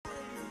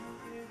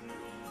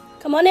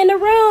Come on in the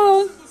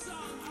room.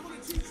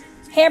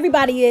 Hey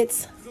everybody,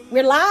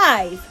 we're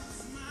live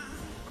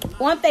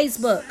on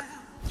Facebook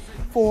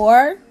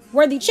for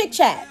Worthy Chick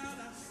Chat,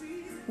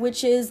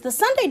 which is the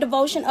Sunday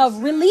devotion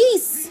of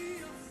Release.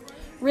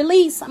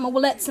 I'm going to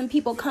let some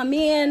people come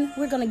in.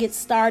 We're going to get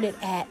started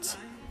at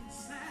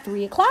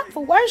 3 o'clock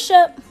for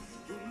worship.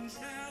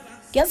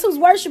 Guess who's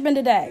worshiping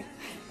today?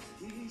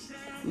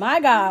 My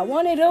God,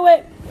 won't he do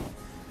it?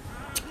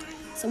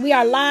 So we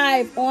are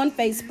live on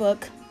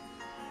Facebook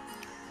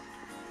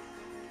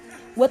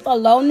with a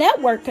low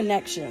network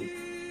connection.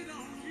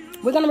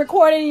 We're going to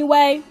record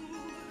anyway.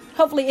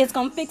 Hopefully it's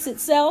going to fix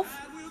itself.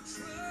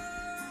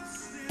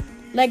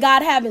 Let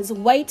God have his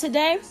way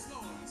today.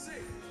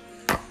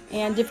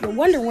 And if you're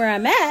wondering where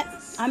I'm at,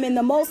 I'm in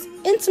the most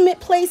intimate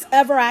place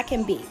ever I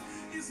can be.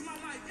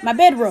 My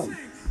bedroom.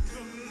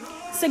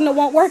 Signal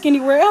won't work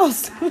anywhere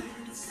else on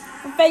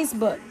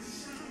Facebook.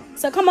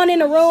 So come on in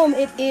the room.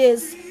 It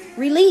is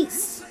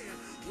Release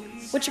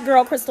with your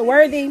girl, Crystal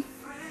Worthy.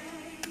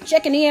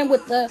 Checking in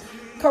with the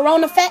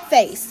Corona Fat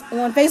Face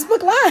on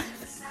Facebook Live.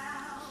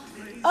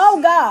 Oh,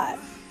 God.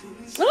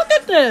 Look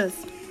at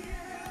this.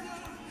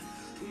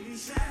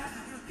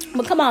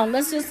 But come on,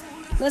 let's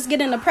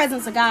get in the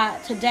presence of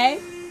God today.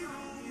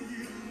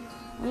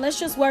 And let's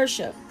just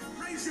worship.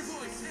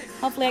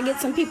 Hopefully I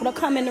get some people to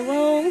come in the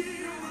room.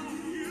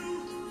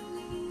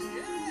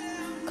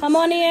 Come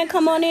on in.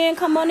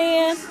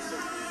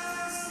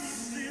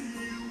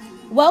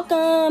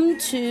 Welcome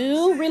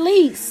to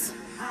Release.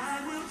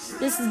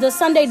 This is the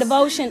Sunday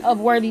devotion of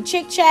Worthy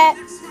Chick Chat.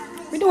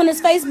 We're doing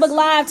this Facebook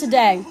Live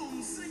today.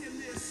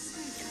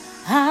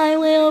 I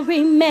will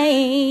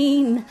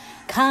remain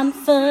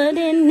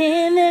confident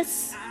in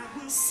this.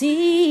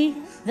 See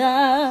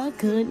the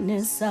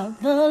goodness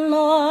of the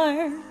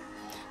Lord.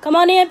 Come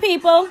on in,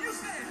 people.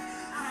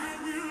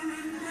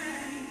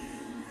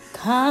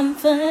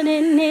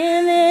 Confident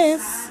in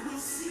this.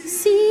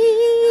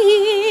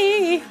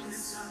 See.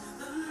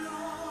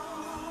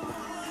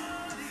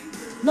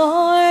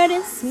 Lord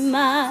is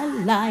my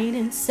light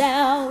and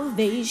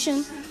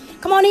salvation.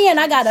 Come on in.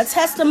 I got a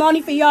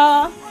testimony for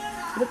y'all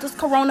with this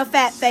Corona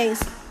Fat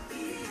Face.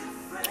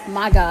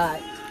 My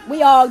God.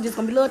 We all just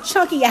going to be a little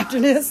chunky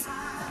after this.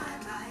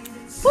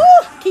 Woo!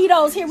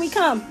 Ketos, here we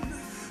come.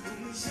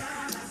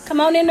 Come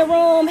on in the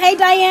room. Hey,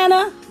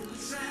 Diana.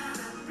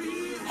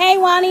 Hey,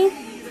 Wani.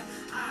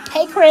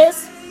 Hey,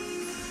 Chris.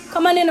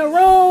 Come on in the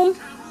room.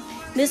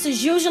 This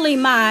is usually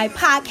my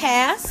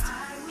podcast.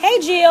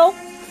 Hey, Jill.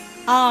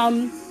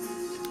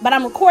 But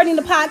I'm recording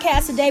the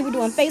podcast today. We're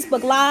doing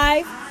Facebook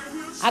Live.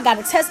 I got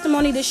a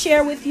testimony to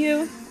share with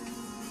you.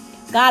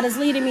 God is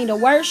leading me to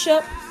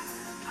worship.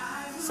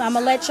 So I'm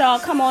going to let y'all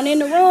come on in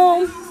the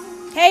room.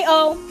 Hey,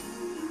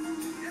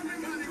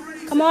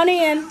 come on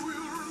in.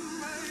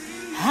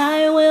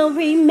 I will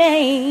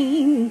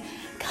remain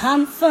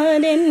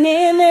confident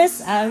in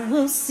this. I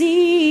will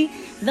see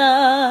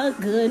the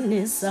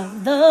goodness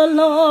of the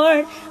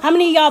Lord. How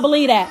many of y'all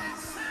believe that?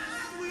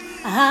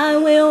 I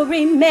will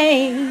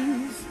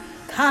remain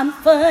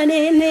confident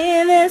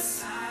in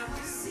this.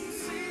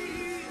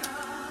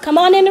 Come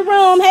on in the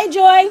room. Hey,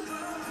 Joy.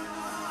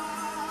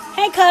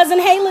 Hey, cousin.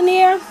 Hey,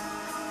 Lanier.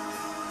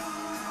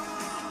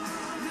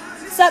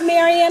 What's up,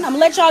 Marion? I'm going to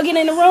let y'all get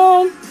in the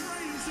room.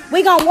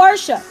 We're going to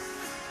worship.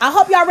 I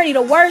hope y'all ready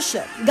to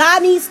worship.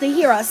 God needs to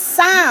hear a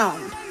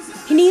sound.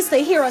 He needs to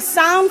hear a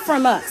sound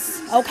from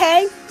us.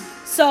 Okay?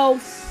 So,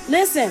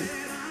 listen.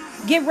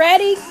 Get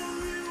ready.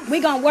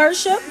 We're going to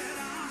worship.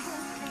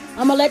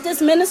 I'm going to let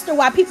this minister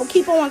while people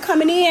keep on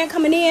coming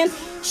in.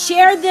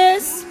 Share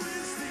this.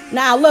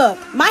 Now, look.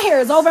 My hair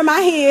is over my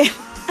head.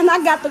 And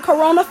I got the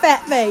Corona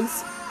Fat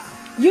Face.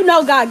 You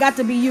know God got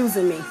to be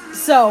using me.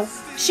 So,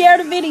 share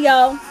the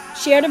video.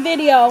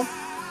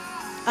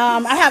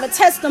 I have a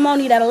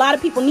testimony that a lot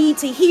of people need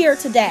to hear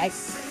today.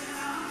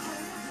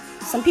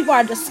 Some people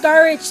are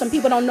discouraged. Some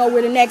people don't know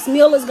where the next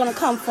meal is going to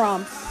come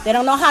from. They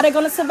don't know how they're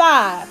going to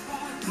survive.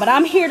 But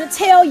I'm here to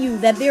tell you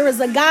that there is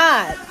a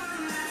God.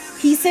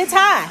 He sits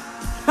high.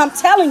 I'm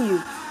telling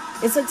you.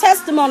 It's a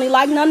testimony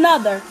like none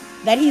other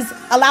that he's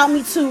allowed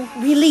me to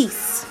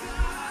release.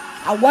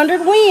 I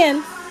wondered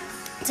when.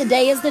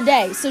 Today is the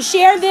day. So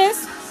share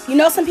this. You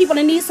know some people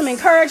that need some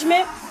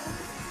encouragement.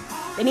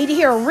 They need to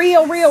hear a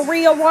real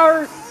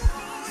word.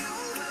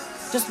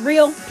 Just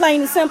real, plain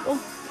and simple.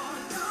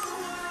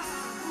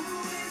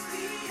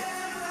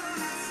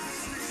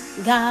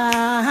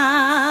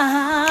 God.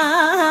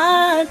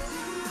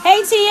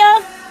 Hey,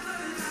 Tia.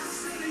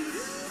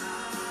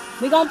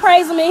 We're going to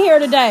praise him in here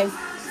today.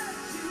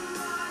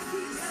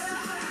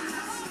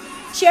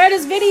 Share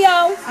this video.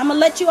 I'm going to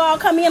let you all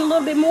come in a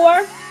little bit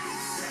more.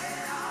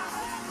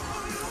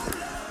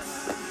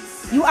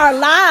 You are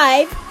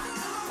live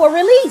for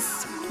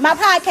Release, my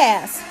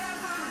podcast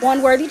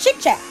on Worthy Chick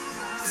Chat.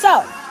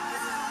 So,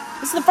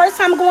 this is the first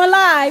time I'm going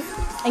live,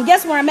 and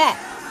guess where I'm at?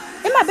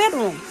 In my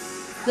bedroom.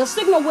 The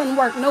signal wouldn't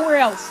work nowhere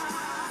else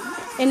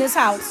in this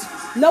house.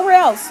 Nowhere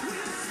else.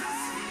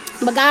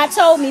 But God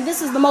told me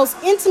this is the most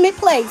intimate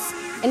place,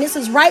 and this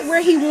is right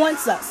where he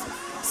wants us.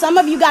 Some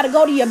of you got to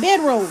go to your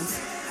bedrooms.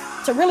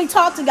 to really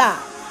talk to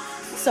God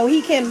so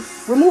he can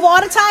remove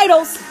all the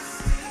titles,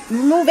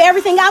 remove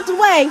everything out the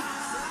way,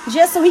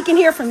 just so he can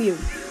hear from you.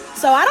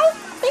 So I don't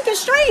think it's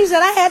strange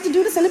that I had to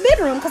do this in the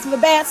bedroom because of a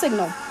bad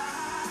signal.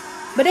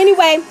 But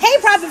anyway, hey,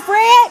 Prophet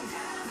Fred.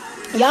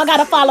 Y'all got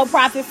to follow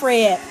Prophet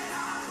Fred.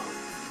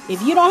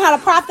 If you don't have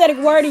a prophetic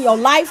word in your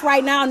life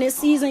right now in this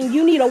season,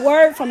 you need a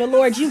word from the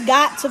Lord. You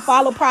got to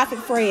follow Prophet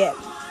Fred.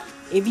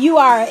 If you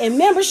are in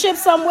membership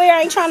somewhere,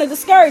 I ain't trying to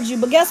discourage you,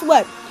 but guess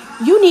what?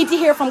 You need to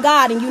hear from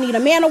God, and you need a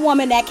man or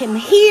woman that can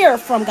hear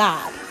from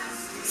God.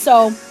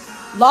 So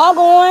log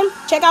on,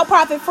 check out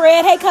Prophet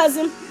Fred. Hey,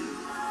 cousin.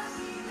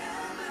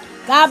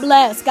 God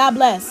bless. God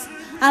bless.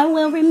 I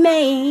will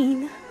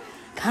remain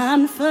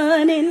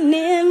confident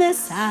in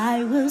this.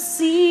 I will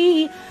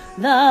see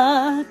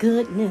the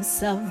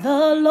goodness of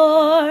the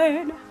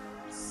Lord.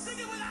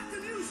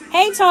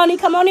 Hey, Tony,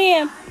 come on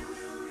in.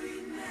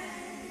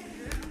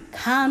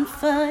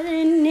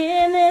 Confident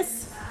in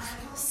this,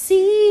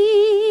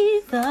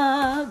 see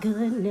the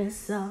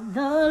goodness of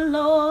the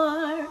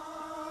Lord.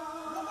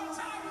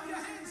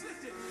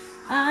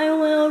 I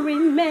will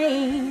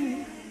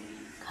remain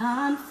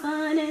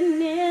confident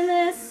in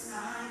this.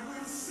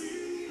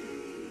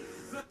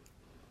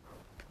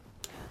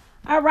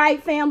 All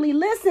right, family,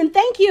 listen,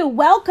 thank you.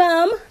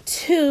 Welcome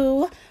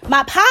to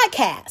my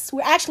podcast.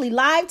 We're actually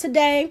live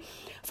today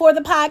for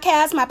the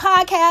podcast. My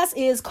podcast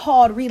is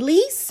called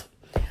Release,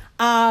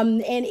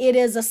 and it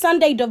is a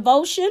Sunday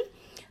devotion.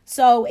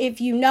 So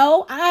if you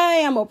know, I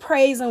am a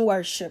praise and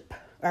worshiper.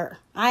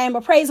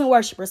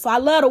 So I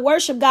love to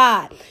worship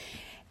God.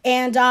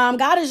 And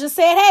God has just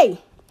said, hey,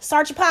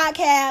 start your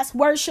podcast,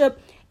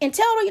 worship, and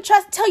tell your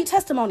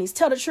testimonies,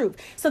 tell the truth.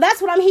 So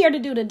that's what I'm here to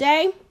do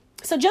today.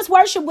 So just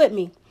worship with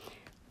me.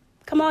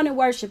 Come on and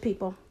worship,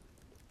 people.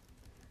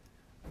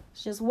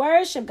 Just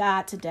worship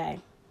God today.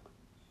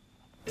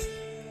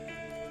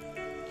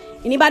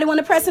 Anybody want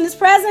to press in his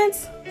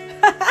presence?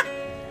 Ooh,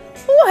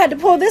 I had to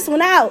pull this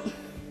one out.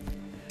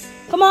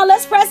 Come on,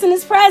 let's press in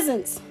his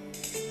presence.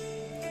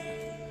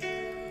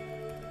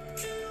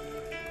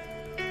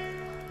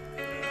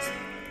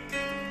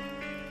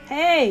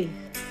 Hey.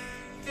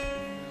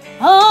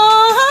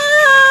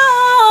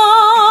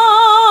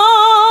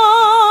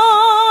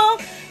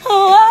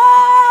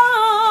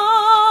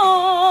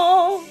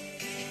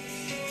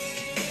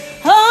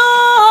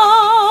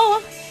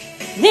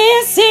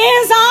 This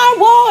is our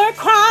war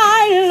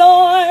cry,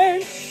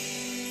 Lord.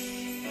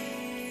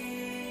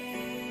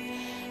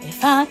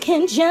 If I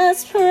can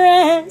just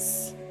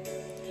press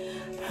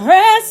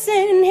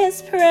in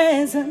his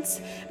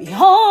presence,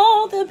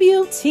 behold the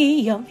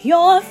beauty of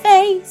your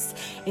face.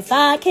 If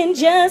I can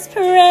just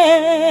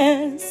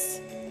press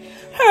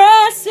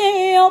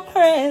in your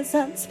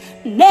presence,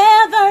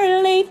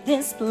 never leave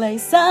this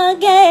place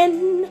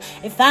again.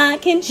 If I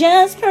can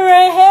just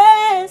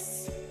press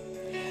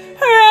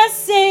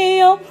in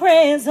your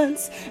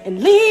presence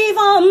and leave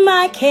all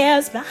my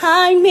cares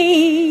behind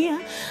me,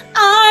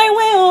 I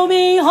will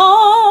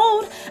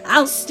behold,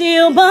 I'll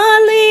still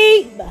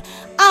believe,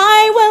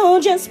 I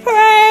will just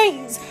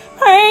praise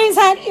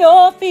at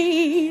your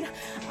feet.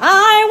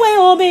 I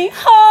will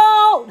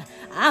behold,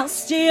 I'll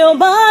still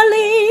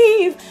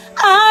believe,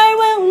 I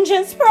will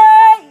just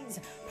praise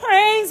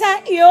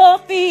at your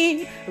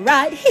feet,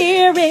 right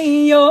here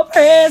in your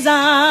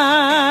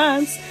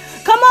presence.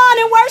 Come on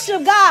and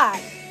worship God.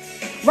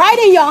 Right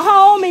in your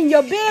home, in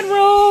your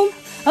bedroom.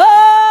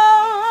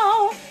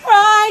 Oh,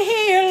 right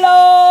here,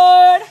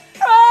 Lord.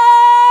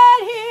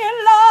 Right here,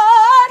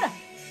 Lord.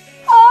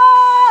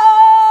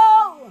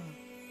 Oh,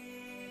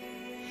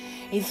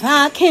 if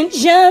I can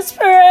just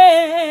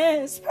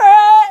press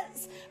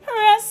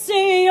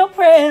in your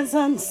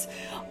presence.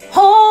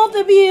 Hold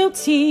the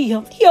beauty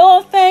of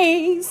your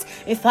face.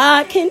 If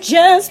I can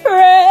just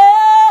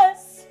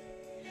press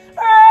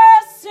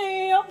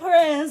in your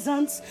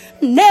presence,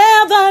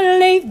 never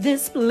leave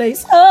this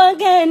place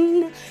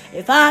again.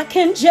 If I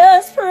can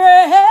just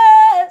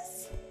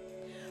press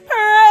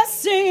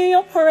in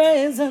your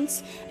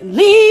presence and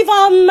leave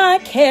all my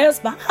cares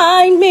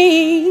behind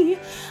me,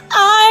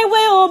 I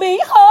will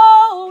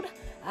behold,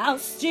 I'll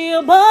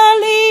still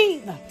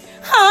believe,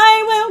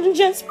 I will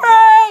just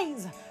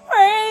praise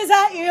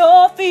at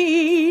your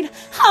feet.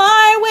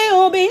 I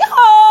will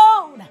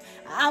behold,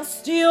 I'll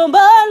still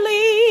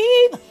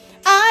believe,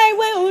 I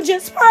will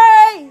just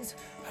praise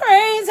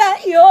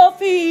at your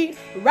feet,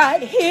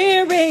 right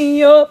here in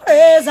your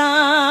presence.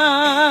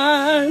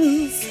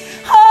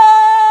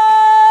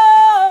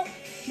 Oh,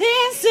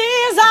 this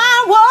is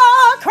our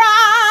war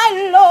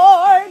cry,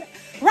 Lord,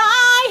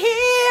 right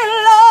here,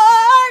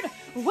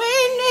 Lord. We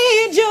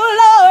need you,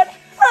 Lord,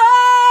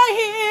 right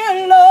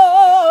here,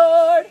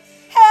 Lord.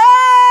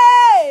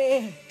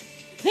 Hey,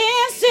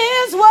 this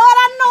is what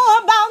I know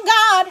about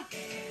God.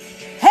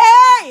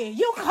 Hey,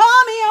 you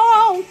call me your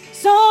own,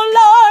 so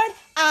Lord,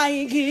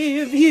 I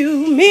give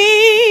you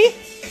me.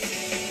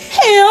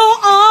 You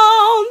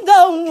own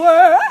the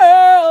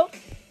world.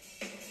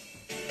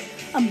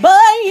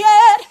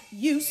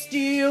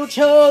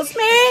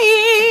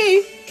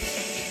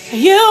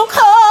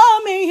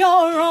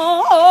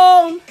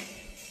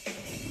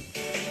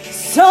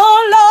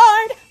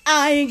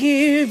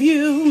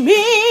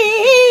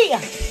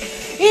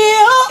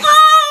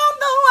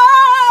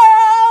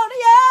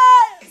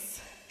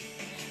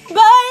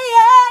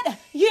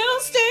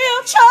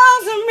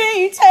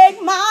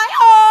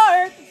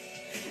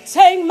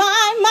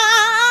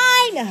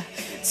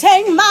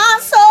 Take my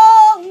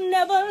soul,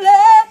 never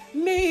let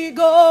me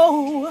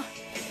go.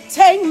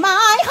 Take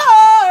my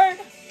heart,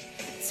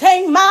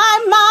 take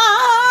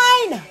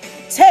my mind,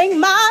 take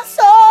my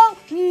soul,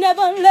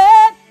 never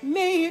let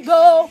me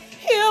go.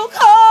 You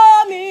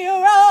call me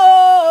your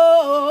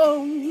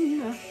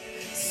own.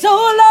 So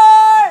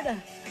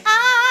Lord,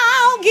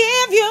 I'll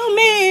give you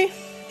me.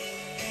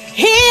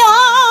 He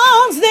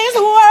owns this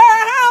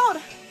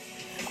world,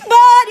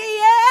 but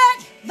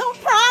yet the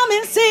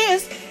promise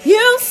is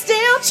you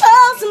still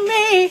chose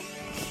me.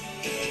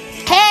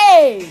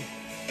 Hey,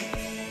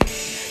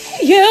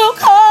 you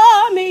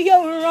call me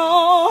your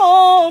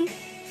own.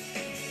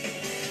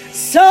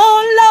 So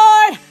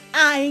Lord,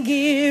 I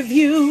give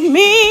you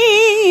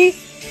me.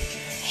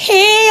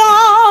 He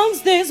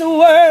owns this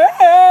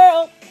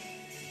world,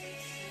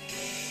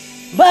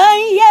 but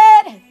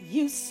yet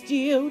you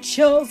still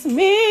chose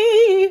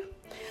me.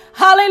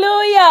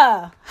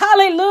 Hallelujah.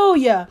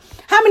 Hallelujah.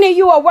 How many of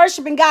you are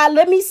worshiping God?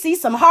 Let me see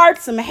some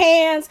hearts, some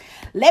hands.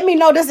 Let me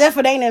know this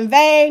effort ain't in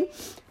vain.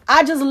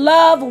 I just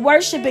love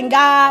worshiping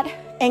God,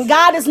 and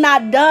God is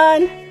not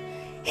done.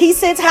 He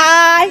sits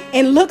high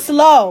and looks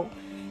low.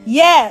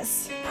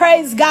 Yes,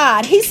 praise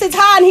God. He sits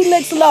high and he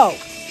looks low.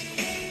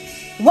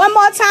 One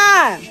more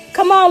time.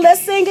 Come on,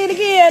 let's sing it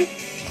again.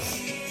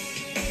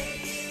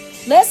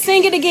 Let's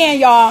sing it again,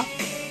 y'all.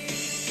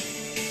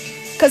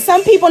 Because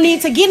some people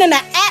need to get in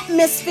an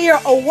atmosphere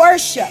of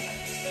worship.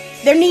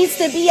 There needs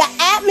to be an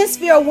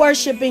atmosphere of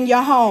worship in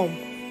your home.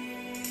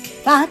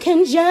 If I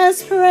can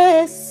just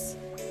rest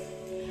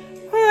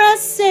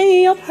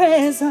in your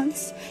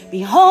presence,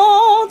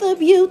 behold the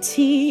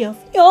beauty of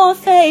your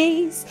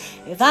face.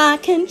 If I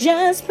can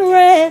just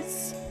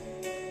rest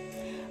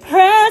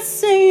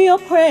in your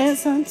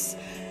presence,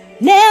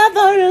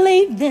 never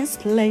leave this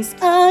place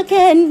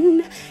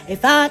again.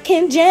 If I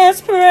can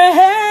just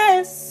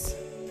rest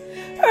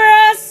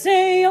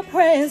in your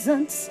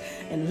presence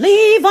and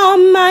leave all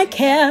my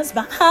cares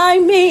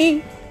behind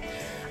me,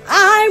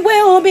 I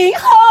will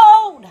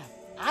behold,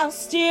 I'll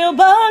still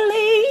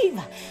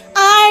believe.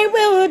 I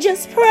will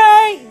just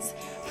praise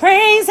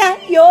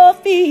at your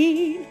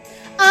feet.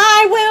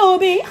 I will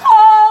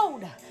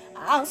behold,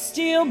 I'll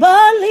still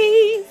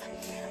believe.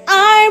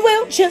 I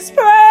will just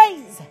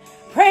praise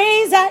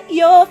at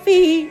your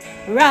feet,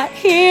 right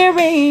here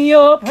in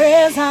your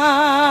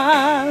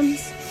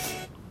presence.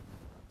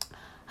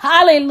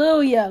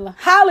 Hallelujah.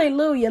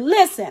 Hallelujah.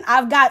 Listen,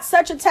 I've got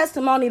such a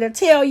testimony to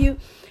tell you.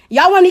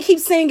 Y'all want to keep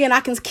singing?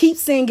 I can keep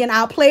singing.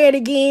 I'll play it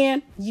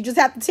again. You just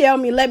have to tell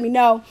me, let me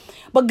know.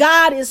 But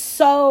God is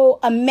so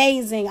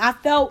amazing. I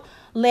felt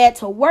led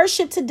to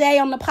worship today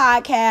on the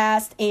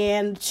podcast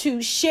and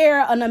to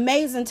share an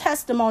amazing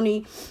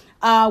testimony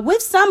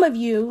with some of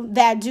you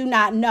that do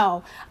not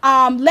know.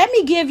 Let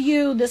me give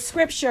you the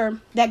scripture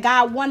that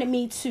God wanted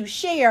me to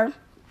share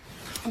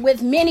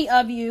with many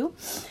of you.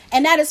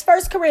 And that is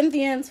 1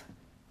 Corinthians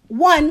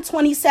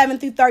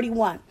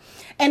 1:27-31.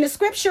 And the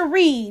scripture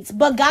reads,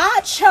 but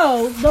God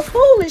chose the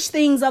foolish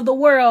things of the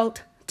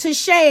world to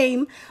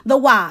shame the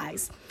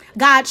wise.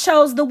 God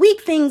chose the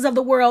weak things of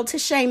the world to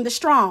shame the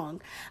strong.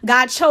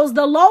 God chose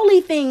the lowly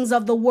things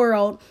of the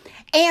world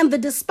and the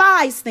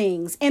despised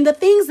things and the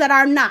things that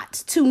are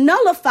not, to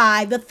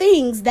nullify the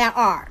things that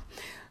are,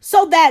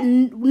 so that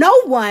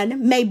no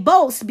one may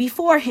boast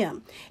before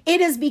him.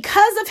 It is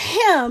because of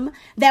him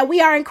that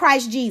we are in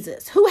Christ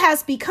Jesus, who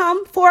has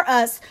become for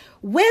us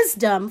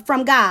wisdom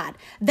from God.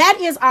 That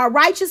is our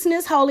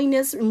righteousness,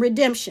 holiness, and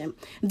redemption.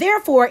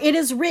 Therefore, it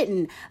is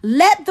written,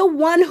 let the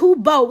one who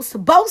boasts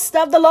boast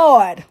of the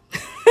Lord.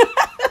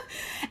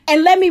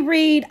 And let me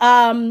read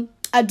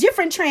a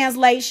different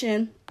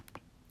translation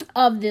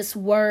of this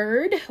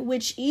word,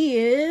 which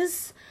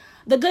is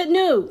the good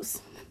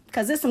news,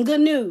 because there's some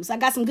good news. I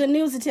got some good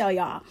news to tell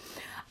y'all.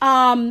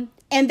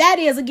 And that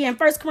is, again,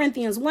 1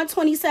 Corinthians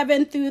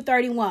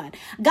 1:27-31.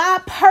 God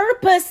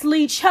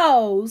purposely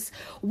chose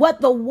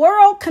what the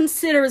world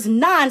considers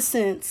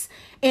nonsense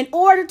in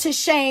order to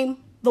shame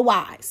the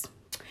wise.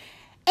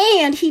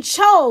 And he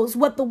chose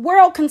what the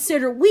world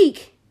considered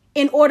weak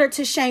in order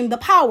to shame the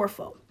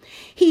powerful.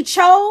 He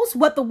chose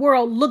what the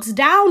world looks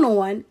down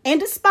on and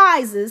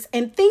despises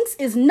and thinks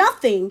is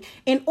nothing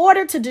in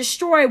order to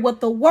destroy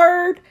what the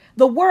world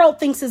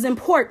thinks is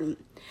important.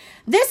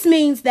 This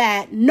means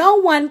that no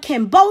one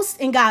can boast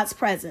in God's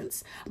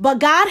presence, but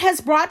God has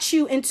brought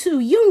you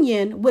into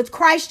union with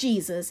Christ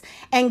Jesus,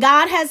 and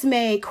God has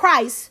made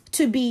Christ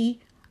to be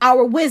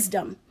our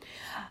wisdom.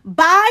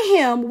 By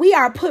him, we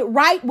are put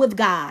right with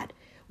God.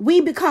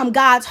 We become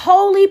God's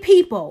holy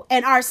people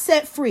and are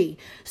set free.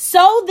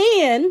 So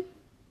then,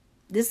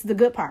 this is the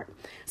good part.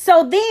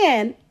 So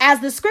then, as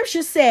the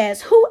scripture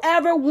says,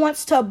 whoever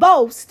wants to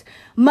boast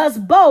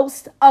must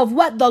boast of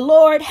what the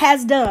Lord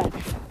has done.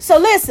 So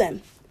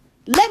listen.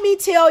 Let me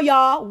tell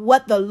y'all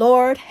what the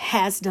Lord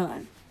has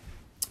done.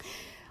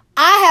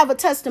 I have a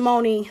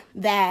testimony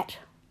that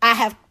I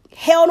have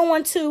held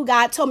on to.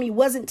 God told me it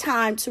wasn't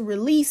time to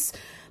release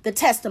the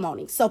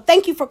testimony. So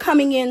thank you for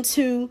coming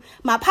into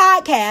my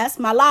podcast,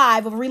 my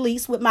live of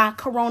release with my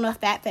Corona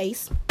fat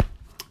face.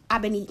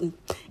 I've been eating.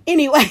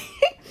 Anyway,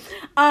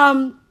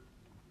 I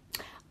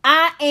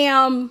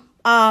am,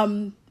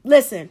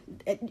 listen,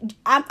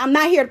 I'm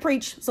not here to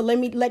preach. So let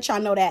me let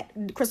y'all know that.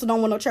 Crystal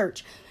don't want no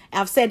church.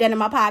 I've said that in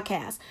my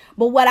podcast.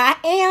 But what I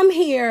am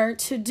here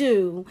to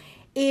do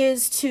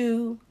is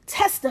to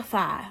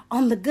testify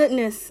on the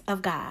goodness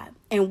of God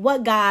and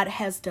what God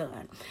has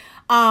done.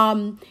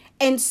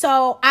 And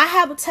so I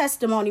have a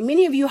testimony.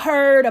 Many of you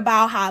heard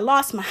about how I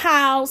lost my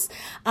house,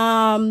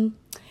 and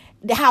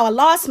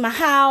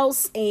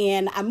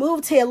I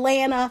moved to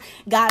Atlanta.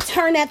 God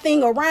turned that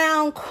thing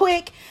around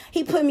quick.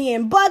 He put me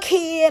in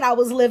Buckhead. I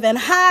was living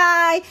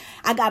high.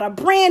 I got a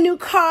brand new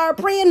car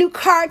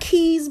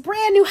keys,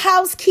 brand new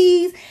house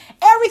keys,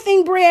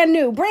 everything brand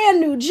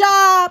new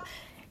job.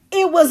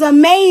 It was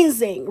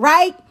amazing,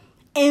 right?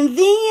 And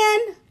then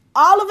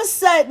all of a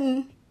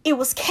sudden it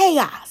was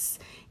chaos.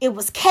 It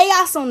was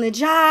chaos on the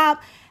job.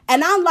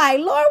 And I'm like,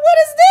 Lord, what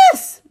is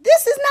this?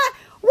 This is not,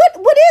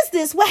 what is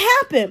this? What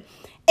happened?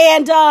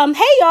 And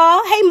hey,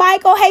 y'all. Hey,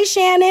 Michael. Hey,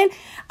 Shannon.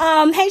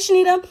 Hey,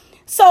 Shanita.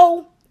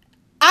 So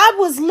I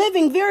was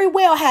living very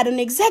well, had an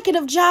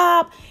executive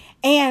job.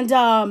 And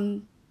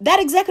that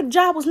executive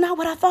job was not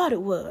what I thought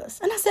it was.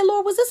 And I said,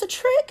 Lord, was this a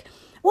trick?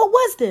 What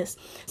was this?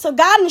 So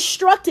God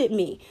instructed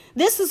me.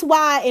 This is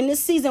why in this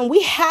season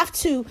you have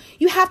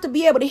to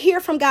be able to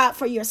hear from God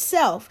for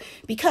yourself,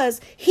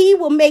 because he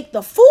will make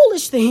the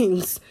foolish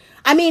things.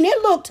 I mean,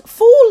 it looked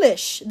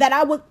foolish that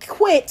I would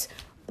quit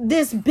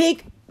this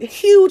big,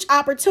 huge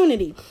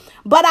opportunity.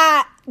 But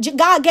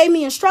God gave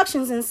me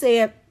instructions and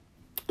said,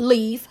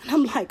 leave. And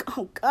I'm like,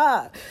 oh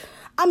God,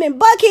 I'm in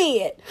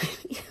Buckhead.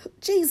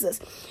 Jesus.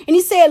 And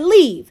he said,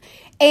 leave.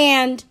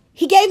 And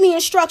he gave me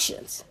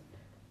instructions.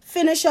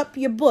 Finish up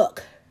your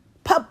book.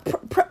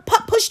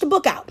 Push the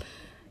book out.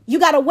 You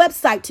got a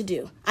website to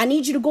do. I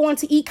need you to go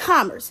into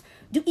e-commerce.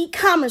 Do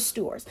e-commerce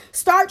stores.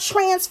 Start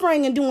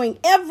transferring and doing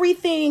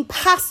everything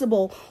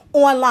possible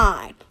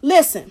online.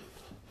 Listen,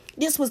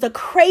 this was the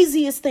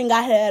craziest thing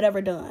I had ever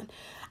done.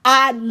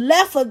 I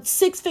left a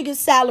 6-figure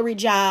salary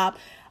job.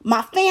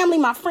 My family,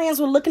 my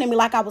friends were looking at me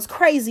like I was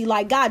crazy.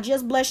 Like, God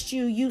just blessed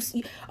you.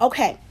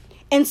 Okay.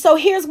 And so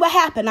here's what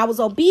happened. I was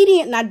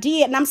obedient and I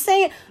did. And I'm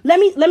saying, let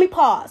me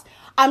pause.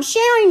 I'm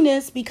sharing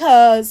this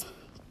because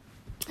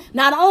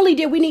not only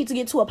did we need to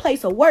get to a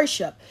place of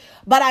worship,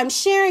 but I'm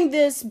sharing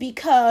this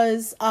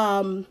because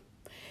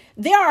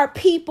there are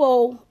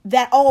people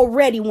that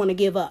already want to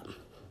give up.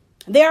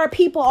 There are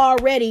people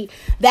already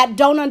that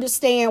don't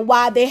understand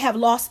why they have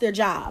lost their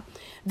job.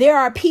 There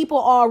are people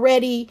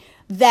already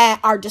that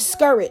are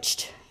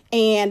discouraged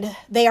and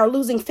they are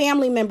losing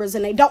family members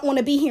and they don't want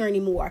to be here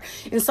anymore.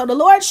 And so the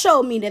Lord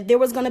showed me that there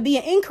was going to be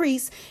an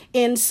increase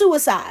in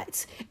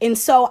suicides. And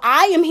so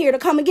I am here to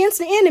come against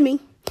the enemy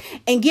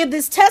and give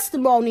this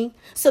testimony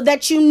so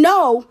that you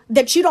know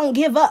that you don't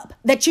give up,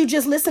 that you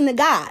just listen to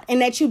God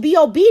and that you be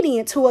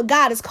obedient to what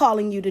God is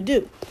calling you to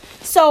do.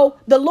 So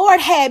the Lord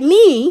had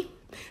me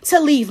to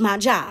leave my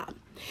job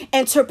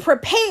and to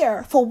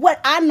prepare for what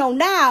I know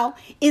now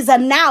is a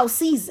now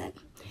season.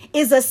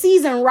 Is a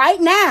season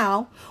right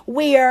now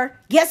where,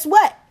 guess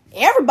what?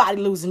 Everybody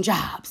losing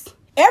jobs.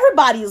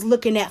 Everybody is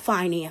looking at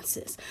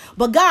finances.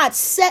 But God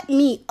set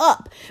me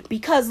up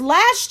because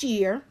last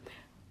year,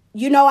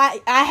 you know, I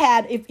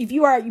had,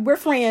 we're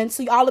friends,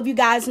 so all of you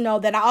guys know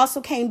that I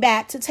also came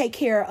back to take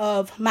care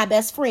of my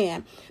best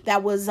friend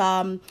that was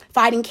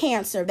fighting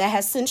cancer that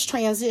has since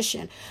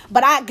transitioned.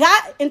 But I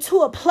got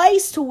into a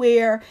place to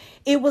where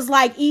it was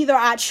like either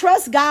I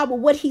trust God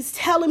with what he's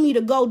telling me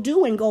to go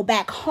do and go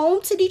back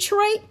home to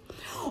Detroit,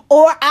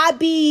 or I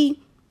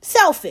be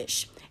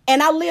selfish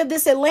and I live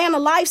this Atlanta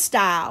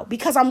lifestyle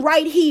because I'm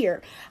right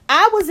here.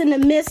 I was in the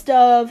midst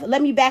of,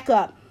 let me back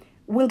up.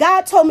 When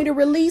God told me to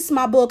release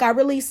my book, I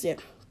released it.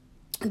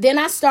 Then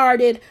I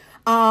started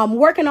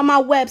working on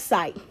my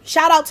website.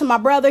 Shout out to my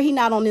brother. He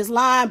not on this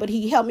line, but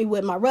he helped me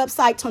with my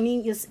website,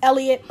 Tonius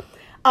Elliott.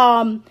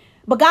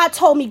 But God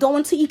told me go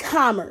into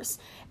e-commerce.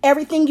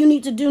 Everything you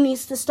need to do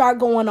needs to start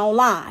going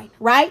online,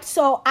 right?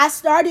 So I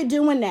started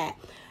doing that.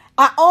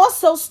 I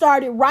also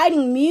started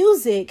writing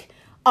music.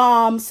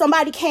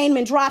 Somebody came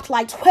and dropped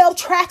like 12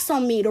 tracks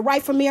on me to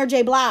write for Mary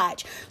J.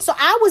 Blige. So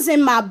I was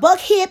in my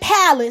Buckhead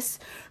Palace,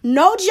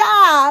 no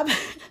job,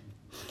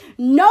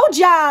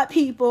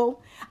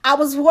 people. I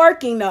was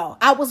working though.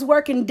 I was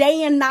working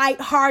day and night,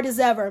 hard as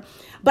ever.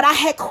 But I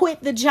had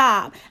quit the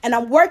job and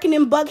I'm working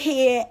in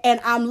Buckhead and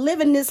I'm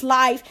living this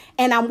life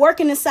and I'm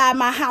working inside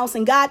my house.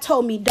 And God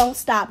told me, don't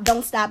stop,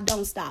 don't stop,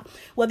 don't stop.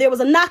 Well, there was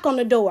a knock on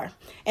the door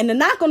and the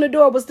knock on the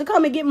door was to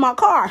come and get my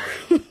car.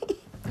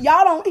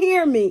 Y'all don't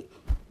hear me.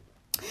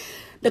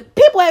 The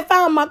people had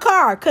found my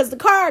car because the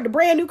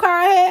brand new car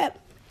I had,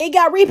 it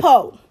got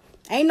repoed.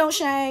 Ain't no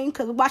shame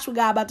because watch what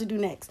God about to do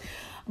next.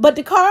 But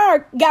the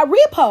car got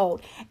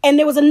repoed and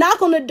there was a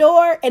knock on the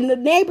door and the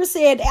neighbor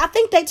said, I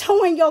think they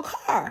towing your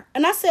car.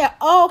 And I said,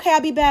 oh, okay,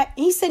 I'll be back.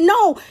 And he said,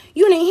 no,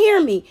 you didn't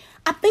hear me.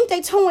 I think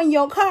they towing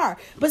your car.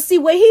 But see,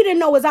 what he didn't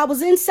know is I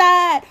was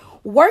inside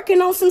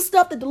working on some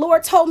stuff that the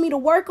Lord told me to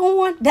work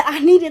on that I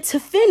needed to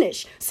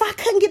finish. So I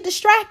couldn't get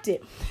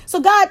distracted. So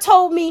God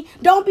told me,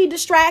 don't be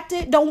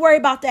distracted. Don't worry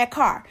about that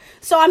car.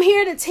 So I'm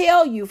here to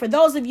tell you, for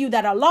those of you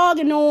that are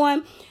logging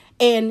on,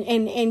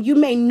 and you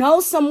may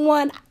know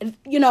someone,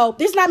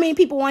 there's not many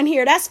people on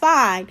here. That's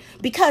fine,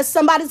 because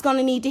somebody's going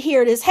to need to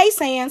hear this. Hey,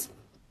 Sands,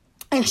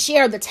 and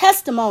share the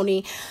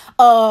testimony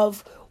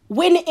of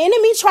when the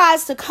enemy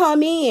tries to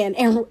come in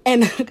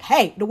and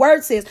hey, the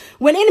word says,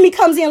 when the enemy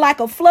comes in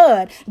like a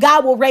flood,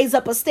 God will raise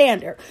up a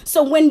standard.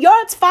 So when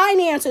your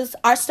finances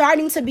are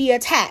starting to be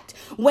attacked,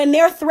 when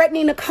they're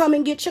threatening to come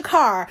and get your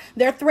car,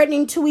 they're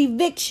threatening to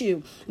evict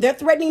you, they're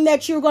threatening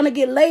that you're going to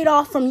get laid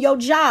off from your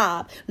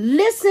job,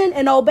 listen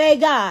and obey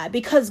God,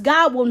 because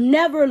God will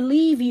never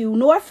leave you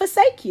nor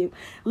forsake you.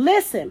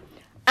 Listen,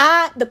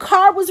 the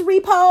car was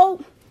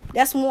repoed.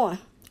 That's one.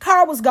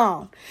 Car was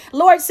gone.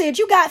 Lord said,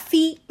 you got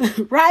feet,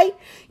 right?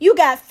 You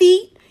got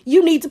feet.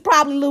 You need to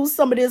probably lose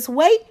some of this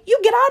weight. You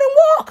get out and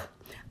walk.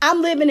 I'm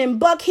living in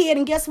Buckhead,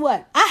 and guess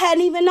what? I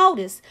hadn't even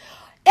noticed.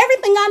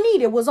 Everything I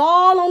needed was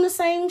all on the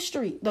same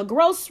street. The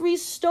grocery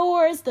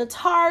stores, the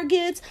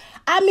Targets.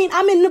 I'm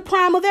in the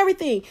prime of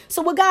everything.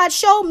 So what God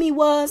showed me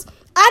was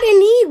I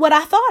didn't need what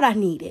I thought I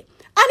needed.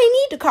 I didn't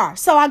need the car.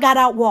 So I got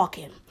out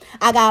walking.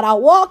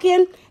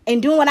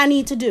 And doing what I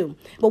need to do.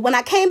 But when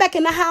I came back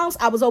in the house,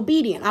 I was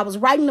obedient. I was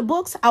writing the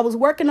books. I was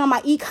working on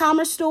my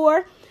e-commerce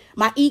store.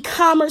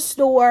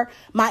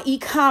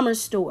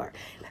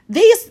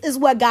 This is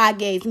what God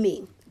gave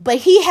me. But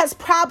he has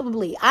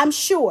probably, I'm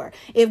sure,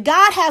 if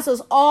God has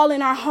us all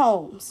in our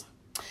homes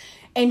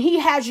and he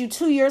has you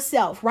to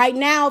yourself right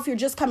now, if you're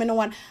just coming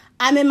on,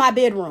 I'm in my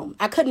bedroom.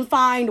 I couldn't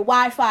find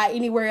Wi-Fi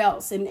anywhere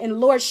else. And the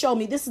Lord showed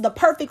me this is the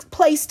perfect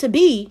place to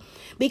be,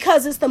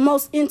 because it's the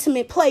most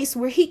intimate place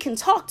where he can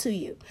talk to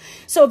you.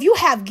 So if you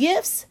have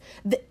gifts,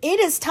 it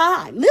is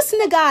time.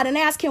 Listen to God and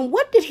ask him,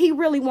 what did he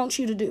really want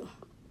you to do?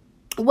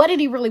 What did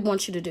he really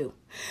want you to do?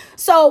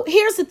 So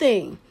here's the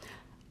thing.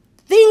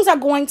 Things are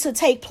going to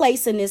take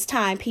place in this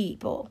time,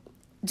 people.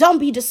 Don't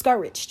be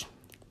discouraged.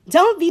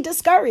 Don't be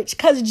discouraged,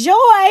 because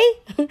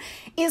joy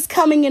is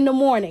coming in the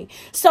morning.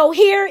 So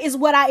here is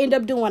what I end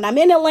up doing. I'm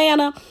in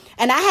Atlanta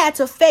and I had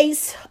to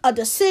face a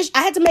decision.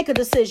 I had to make a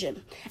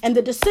decision. And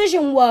the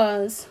decision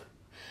was,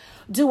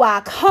 do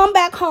I come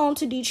back home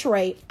to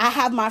Detroit? I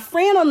have my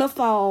friend on the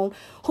phone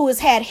who has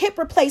had hip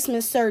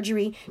replacement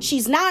surgery.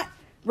 She's not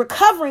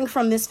recovering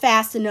from this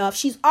fast enough.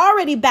 She's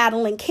already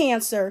battling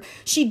cancer.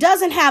 She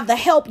doesn't have the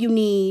help you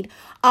need.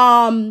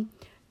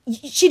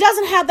 She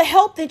doesn't have the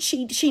help that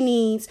she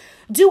needs.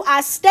 Do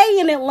I stay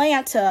in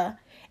Atlanta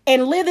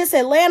and live this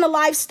Atlanta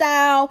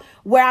lifestyle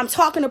where I'm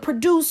talking to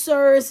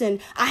producers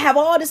and I have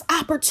all this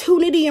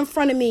opportunity in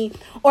front of me?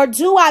 Or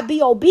do I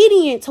be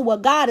obedient to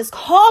what God is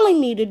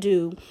calling me to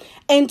do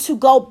and to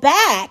go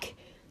back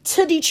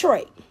to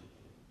Detroit?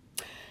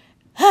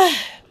 How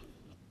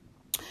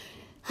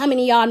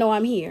many of y'all know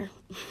I'm here?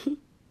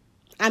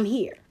 I'm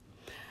here.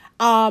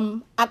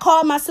 I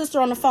called my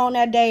sister on the phone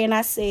that day and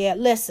I said,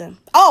 listen,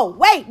 oh,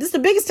 wait, this is the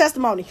biggest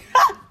testimony.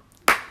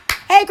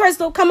 Hey,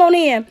 Crystal, come on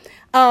in.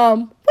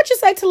 What you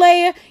say,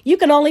 Talaya? You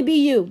can only be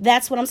you.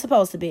 That's what I'm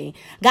supposed to be.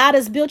 God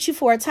has built you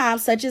for a time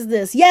such as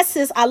this. Yes,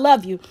 sis, I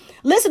love you.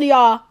 Listen to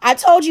y'all. I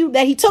told you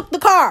that he took the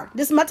car.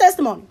 This is my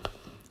testimony.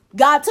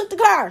 God took the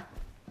car.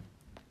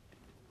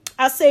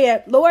 I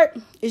said, Lord,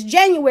 it's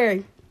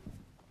January.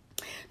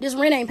 This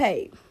rent ain't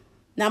paid.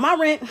 Now, my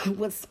rent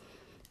was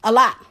a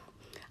lot.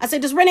 I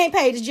said, this rent ain't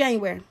paid. It's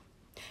January.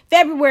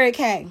 February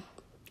came.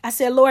 I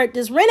said, Lord,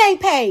 this rent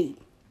ain't paid.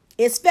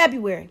 It's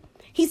February.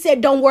 He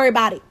said, don't worry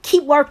about it.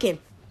 Keep working.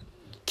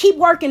 Keep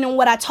working on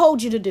what I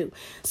told you to do.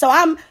 So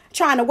I'm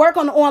trying to work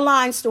on the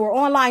online store.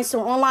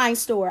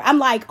 I'm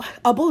like,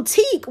 a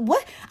boutique?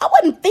 What? I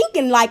wasn't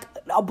thinking like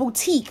a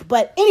boutique.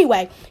 But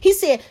anyway, he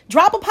said,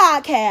 drop a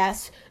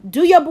podcast,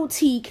 do your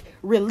boutique,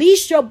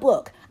 release your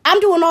book. I'm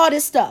doing all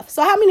this stuff.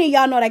 So how many of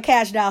y'all know that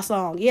Cash Doll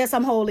song? Yes,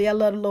 I'm holy. I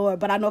love the Lord,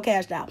 but I know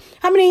Cash Doll.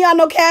 How many of y'all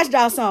know Cash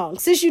Doll song?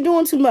 Sis, you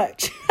doing too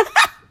much.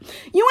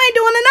 You ain't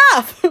doing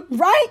enough,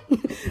 right?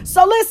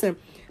 So listen,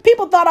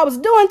 people thought I was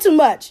doing too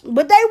much,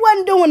 but they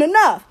wasn't doing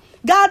enough.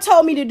 God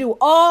told me to do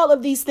all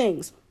of these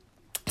things.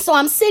 So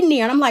I'm sitting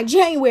there and I'm like,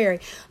 January,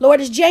 Lord,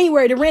 it's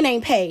January. The rent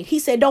ain't paid. He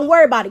said, don't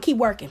worry about it. Keep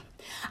working.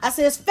 I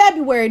said, it's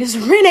February. This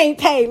rent ain't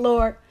paid,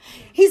 Lord.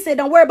 He said,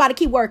 don't worry about it.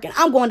 Keep working.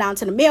 I'm going down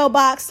to the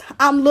mailbox.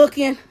 I'm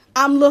looking.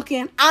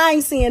 I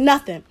ain't seeing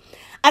nothing.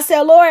 I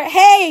said, Lord,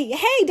 hey,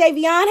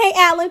 Davion, hey,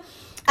 Alan.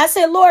 I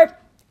said, Lord,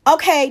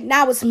 okay,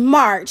 now it's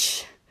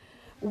March.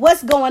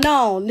 What's going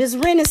on? This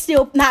rent is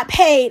still not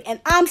paid and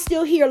I'm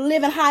still here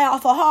living high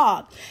off a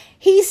hog.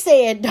 He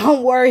said,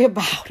 don't worry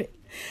about it.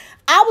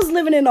 I was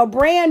living in a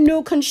brand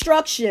new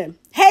construction.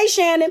 Hey,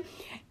 Shannon.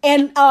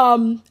 And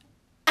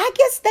I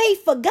guess they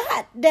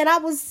forgot that I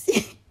was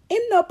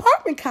in the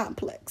apartment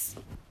complex.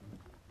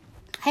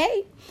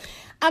 Hey,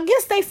 I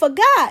guess they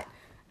forgot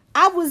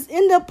I was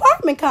in the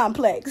apartment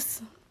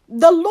complex.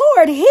 The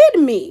Lord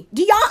hid me.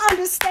 Do y'all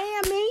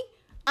understand me?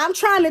 I'm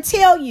trying to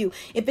tell you,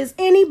 if it's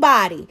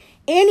anybody,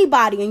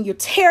 and you're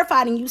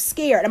terrified and you're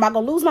scared, am I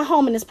going to lose my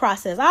home in this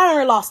process? I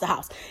already lost the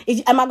house.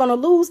 Am I going to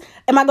lose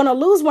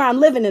where I'm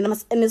living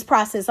in this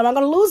process? Am I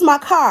going to lose my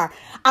car?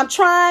 I'm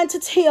trying to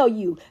tell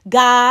you,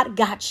 God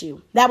got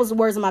you. That was the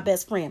words of my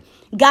best friend.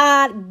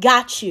 God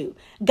got you.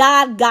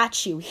 God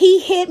got you. He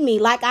hid me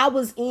like I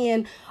was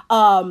in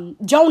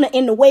Jonah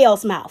in the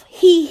whale's mouth.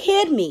 He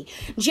hid me.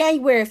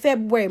 January,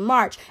 February,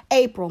 March,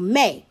 April,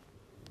 May.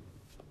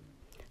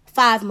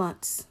 5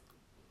 months.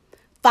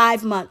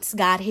 5 months,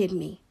 God hid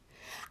me.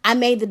 I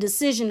made the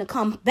decision to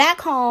come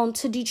back home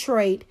to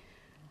Detroit.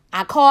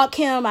 I called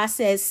Kim. I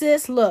said,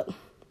 sis, look,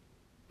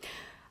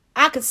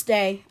 I could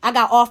stay. I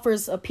got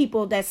offers of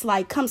people that's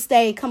like, come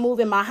stay, come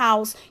move in my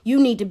house. You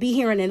need to be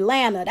here in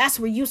Atlanta. That's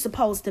where you're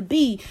supposed to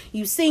be.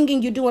 You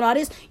singing, you doing all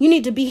this. You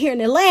need to be here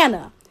in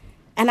Atlanta.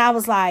 And I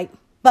was like,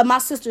 but my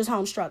sister's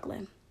home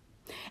struggling.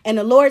 And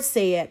the Lord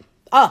said,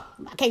 oh,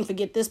 I can't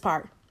forget this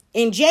part.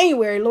 In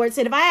January, Lord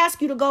said, if I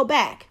ask you to go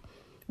back,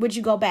 would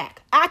you go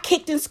back? I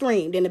kicked and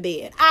screamed in the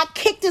bed. I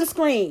kicked and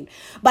screamed,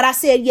 but I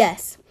said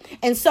yes.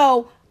 And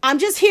so I'm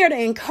just here to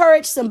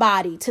encourage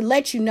somebody, to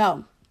let you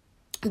know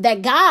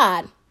that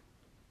God,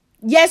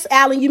 yes,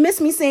 Alan, you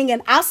missed me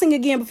singing. I'll sing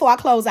again before I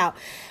close out.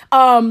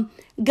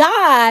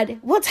 God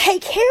will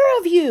take care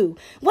of you.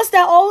 What's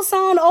that old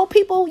song old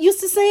people used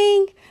to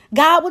sing?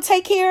 God will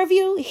take care of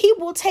you. He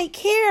will take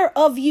care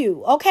of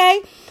you.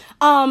 Okay.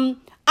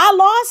 I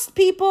lost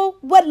people,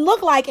 what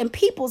looked like in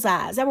people's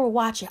eyes that were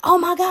watching. Oh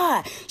my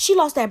God, she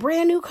lost that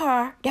brand new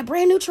car, that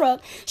brand new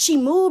truck. She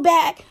moved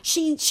back.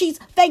 Thank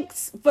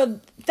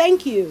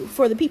you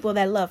for the people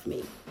that love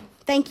me.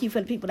 Thank you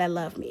for the people that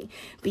love me,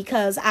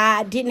 because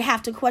I didn't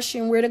have to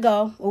question where to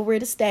go or where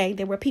to stay.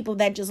 There were people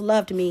that just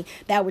loved me,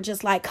 that were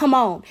just like, come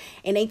on.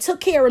 And they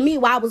took care of me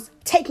while I was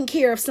taking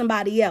care of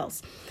somebody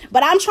else.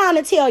 But I'm trying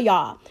to tell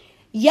y'all,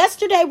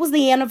 yesterday was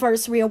the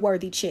anniversary of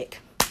Worthy Chick.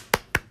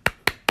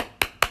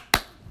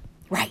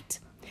 Right.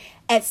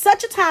 At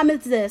such a time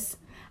as this,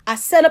 I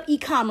set up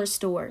e-commerce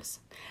stores.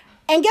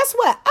 And guess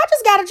what? I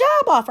just got a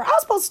job offer. I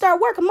was supposed to start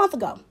work a month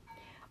ago.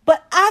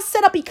 But I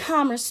set up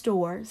e-commerce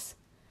stores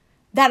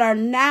that are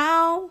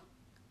now,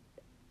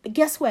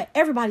 guess what?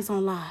 Everybody's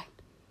online.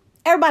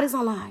 Everybody's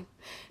online.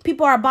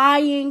 People are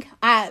buying.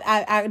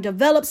 I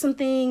developed some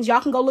things.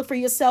 Y'all can go look for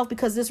yourself,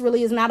 because this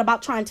really is not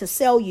about trying to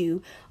sell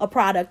you a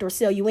product or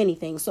sell you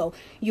anything. So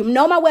you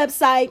know my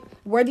website,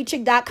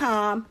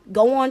 worthychick.com.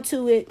 Go on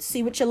to it.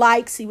 See what you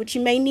like. See what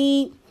you may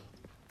need.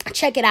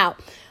 Check it out.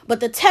 But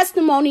the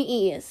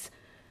testimony is,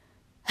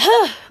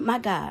 my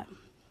God.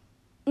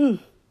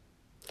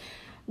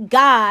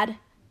 God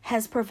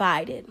has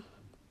provided.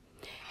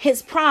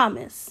 His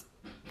promise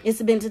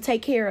has been to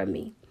take care of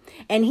me.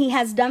 And he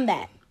has done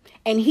that.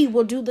 And he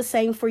will do the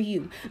same for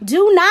you.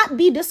 Do not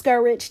be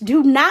discouraged.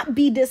 Do not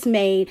be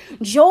dismayed.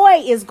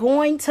 Joy is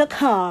going to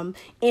come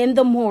in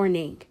the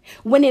morning.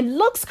 When it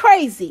looks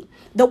crazy,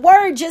 the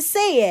word just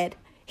said,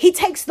 he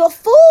takes the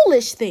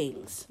foolish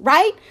things,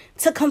 right,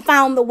 to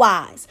confound the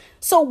wise.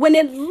 So when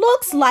it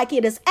looks like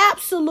it is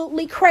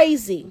absolutely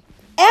crazy,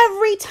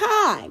 every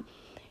time,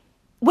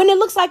 when it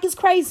looks like it's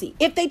crazy,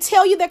 if they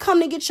tell you they're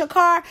coming to get your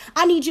car,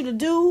 I need you to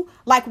do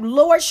like the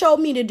Lord showed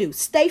me to do.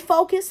 Stay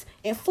focused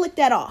and flick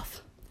that off.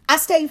 I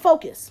stayed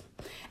focused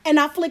and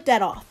I flicked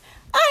that off.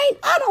 I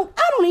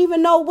don't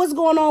even know what's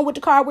going on with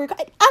the car. I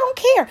don't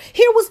care.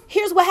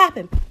 Here's what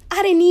happened.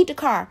 I didn't need the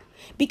car,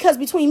 because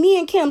between me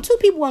and Kim, two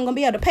people weren't gonna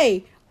be able to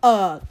pay.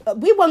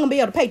 We weren't gonna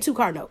be able to pay 2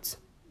 car notes.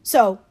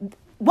 So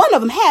one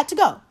of them had to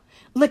go.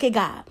 Look at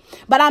God.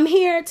 But I'm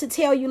here to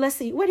tell you. Let's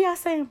see. What are y'all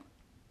saying?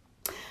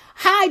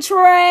 Hi,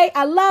 Troy.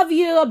 I love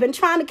you. I've been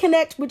trying to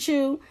connect with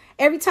you.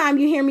 Every time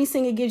you hear me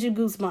sing, it gives you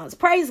goosebumps.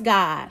 Praise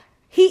God.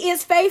 He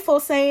is faithful,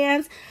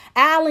 Sands.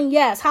 Alan,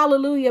 yes.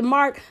 Hallelujah.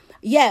 Mark,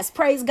 yes.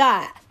 Praise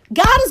God.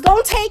 God is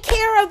going to take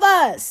care of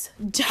us.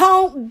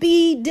 Don't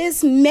be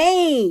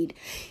dismayed.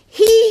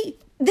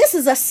 This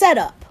is a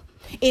setup.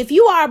 If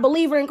you are a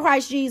believer in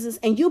Christ Jesus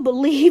and you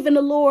believe in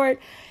the Lord,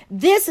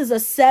 this is a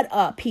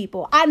setup,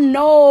 people. I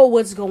know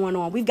what's going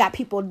on. We've got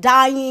people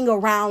dying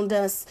around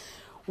us.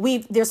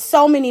 There's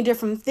so many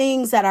different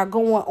things that are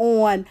going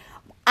on.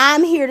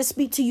 I'm here to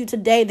speak to you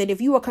today that if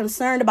you are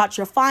concerned about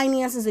your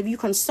finances, if you're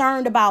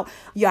concerned about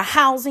your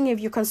housing, if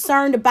you're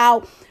concerned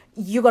about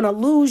you're going to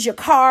lose your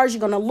cars, you're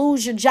going to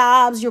lose your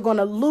jobs, you're going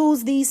to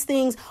lose these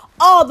things,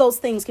 all those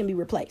things can be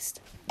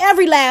replaced.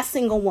 Every last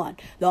single one.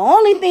 The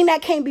only thing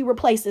that can't be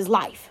replaced is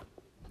life.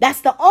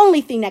 That's the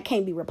only thing that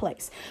can't be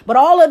replaced. But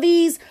all of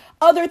these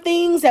other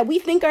things that we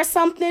think are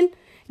something,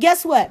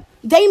 guess what?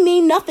 They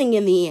mean nothing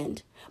in the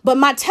end. But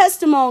my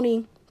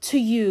testimony to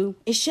you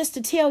is just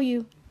to tell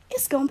you,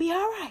 it's going to be all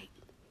right.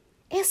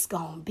 It's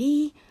going to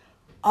be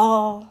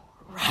all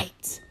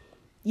right.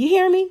 You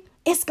hear me?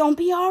 It's going to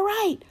be all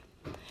right.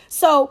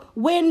 So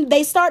when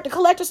the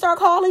collectors start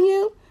calling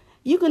you,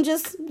 you can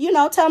just,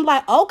 tell them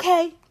like,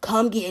 okay,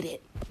 come get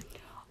it.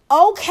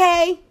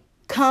 Okay,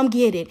 come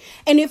get it.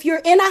 And if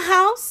you're in a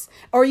house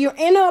or you're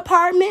in an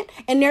apartment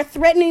and they're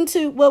threatening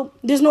to, well,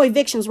 there's no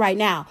evictions right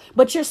now,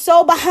 but you're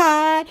so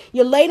behind,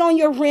 you're late on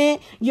your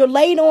rent, you're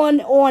late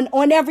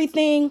on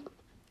everything.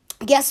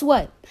 Guess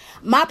what?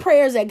 My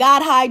prayer is that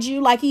God hide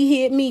you like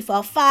he hid me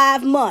for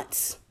 5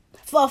 months.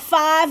 For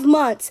 5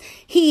 months,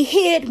 he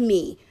hid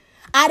me.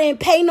 I didn't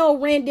pay no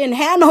rent, didn't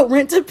have no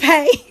rent to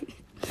pay.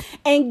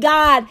 And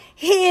God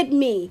hid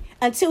me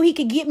until he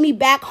could get me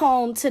back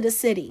home to the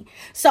city.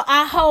 So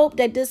I hope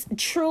that this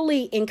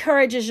truly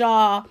encourages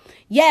y'all.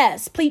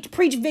 Yes, preach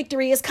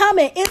victory is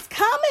coming. It's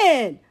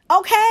coming.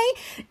 Okay?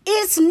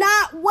 It's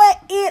not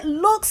what it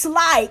looks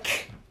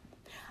like.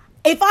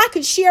 If I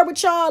could share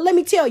with y'all, let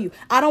me tell you,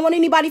 I don't want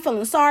anybody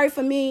feeling sorry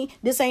for me.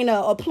 This ain't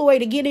a ploy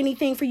to get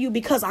anything for you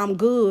because I'm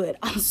good.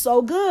 I'm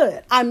so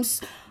good. Let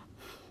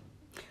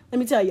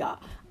me tell y'all,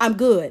 I'm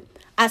good.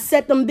 I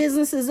set them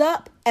businesses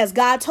up as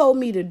God told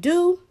me to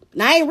do.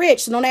 And I ain't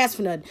rich, so don't ask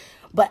for nothing.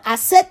 But I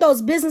set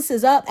those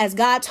businesses up as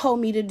God told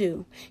me to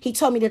do. He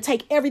told me to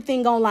take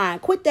everything online.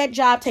 Quit that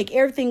job, take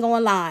everything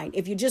online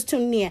if you're just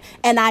tuning in.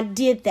 And I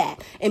did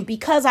that. And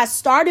because I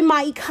started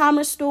my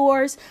e-commerce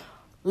stores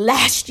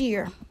last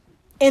year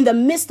in the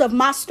midst of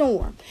my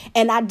storm,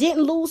 and I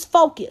didn't lose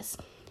focus,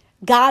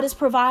 God is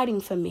providing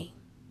for me.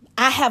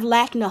 I have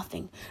lacked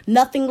nothing.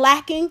 Nothing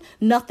lacking,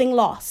 nothing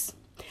lost.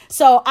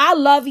 So I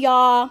love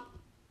y'all.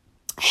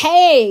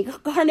 Hey,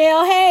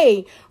 Cornell,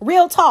 hey,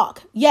 real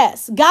talk.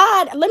 Yes,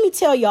 God, let me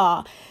tell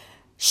y'all,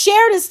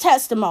 share this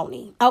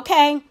testimony,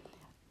 okay?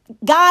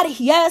 God,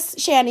 yes,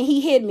 Shannon, he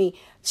hid me.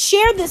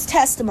 Share this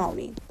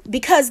testimony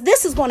because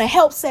this is going to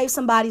help save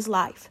somebody's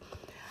life.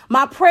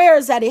 My prayer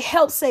is that it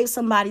helps save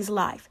somebody's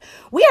life.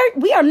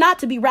 We are not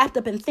to be wrapped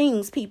up in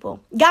things,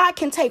 people. God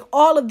can take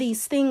all of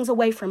these things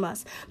away from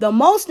us. The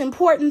most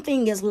important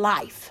thing is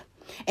life.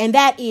 And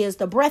that is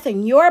the breath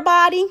in your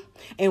body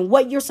and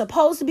what you're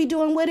supposed to be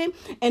doing with it,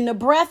 and the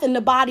breath in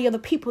the body of the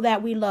people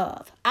that we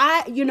love.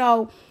 I'm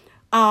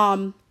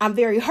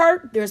very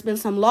hurt. There's been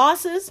some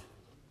losses,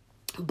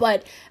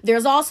 but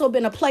there's also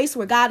been a place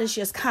where God is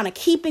just kind of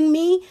keeping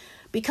me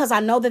because I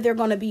know that there are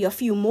going to be a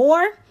few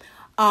more,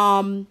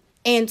 and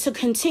to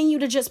continue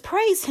to just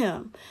praise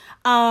him.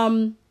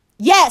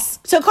 Yes,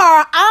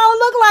 Takara, I don't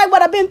look like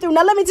what I've been through.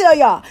 Now, let me tell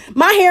y'all,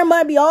 my hair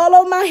might be all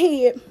over my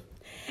head.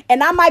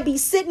 And I might be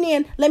sitting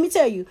in, let me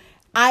tell you,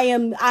 I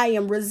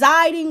am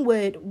residing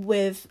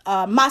with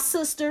my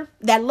sister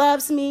that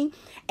loves me,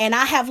 and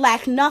I have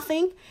lacked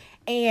nothing.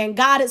 And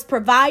God has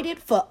provided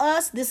for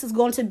us. This is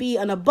going to be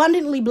an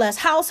abundantly blessed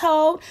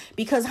household,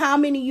 because how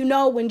many of you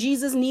know when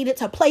Jesus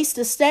needed a place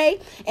to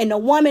stay and the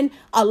woman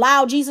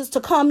allowed Jesus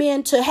to come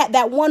in to have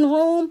that one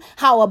room,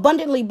 how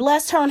abundantly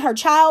blessed her and her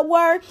child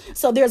were.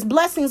 So there's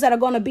blessings that are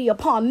going to be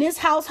upon this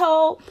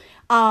household.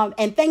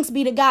 And thanks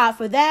be to God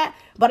for that.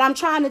 But I'm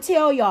trying to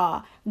tell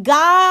y'all,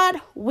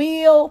 God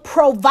will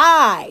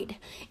provide.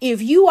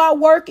 If you are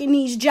working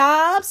these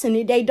jobs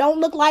and they don't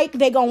look like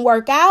they're going to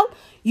work out,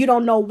 you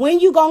don't know when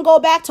you're going to go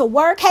back to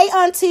work. Hey,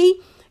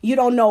 auntie, you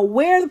don't know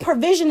where the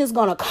provision is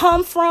going to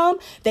come from.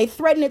 They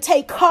threaten to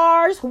take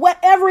cars,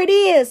 whatever it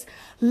is,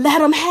 let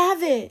them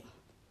have it,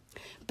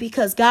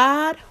 because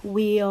God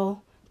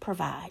will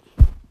provide.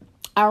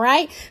 All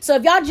right. So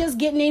if y'all just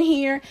getting in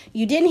here,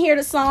 you didn't hear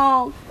the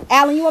song.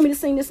 Alan, you want me to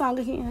sing this song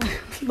again?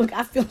 Look,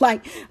 I feel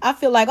like,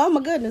 oh my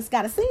goodness,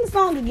 got to sing the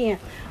song again.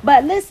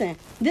 But listen,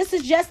 this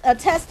is just a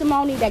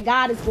testimony that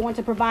God is going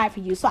to provide for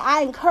you. So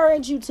I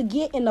encourage you to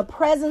get in the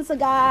presence of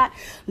God.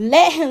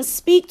 Let him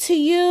speak to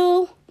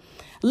you.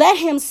 Let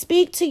him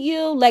speak to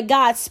you. Let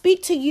God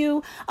speak to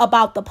you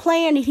about the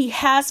plan that he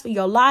has for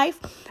your life,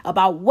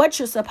 about what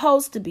you're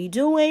supposed to be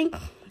doing.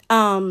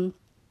 Man,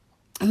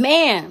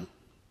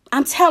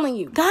 I'm telling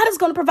you, God is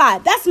going to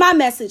provide. That's my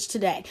message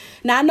today.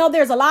 Now, I know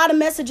there's a lot of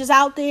messages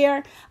out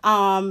there.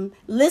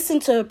 Listen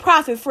to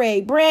Prophet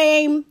Fred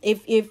Brame.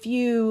 If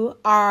you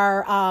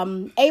are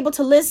able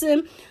to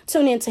listen,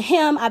 tune into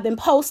him. I've been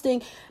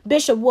posting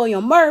Bishop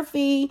William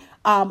Murphy,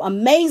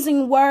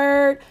 amazing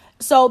word.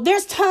 So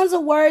there's tons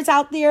of words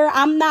out there.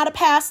 I'm not a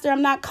pastor.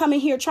 I'm not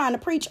coming here trying to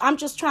preach. I'm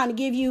just trying to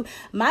give you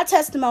my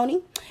testimony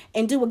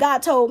and do what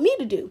God told me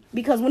to do.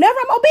 Because whenever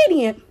I'm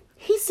obedient,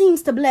 he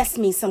seems to bless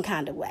me some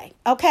kind of way.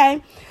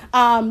 Okay.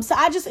 So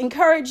I just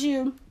encourage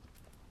you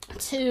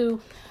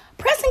to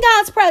press in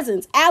God's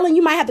presence. Alan,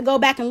 you might have to go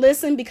back and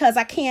listen because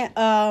I can't.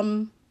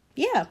 The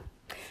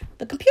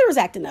computer's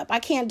acting up. I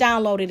can't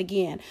download it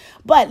again.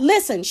 But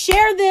listen,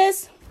 share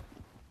this.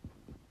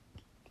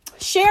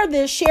 Share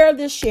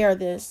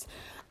this.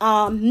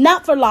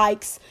 Not for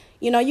likes.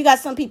 You know, you got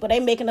some people, they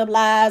making up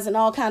lies and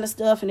all kind of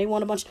stuff and they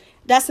want a bunch.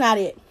 That's not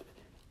it.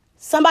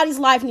 Somebody's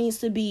life needs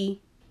to be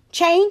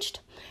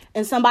changed.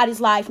 And somebody's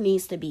life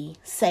needs to be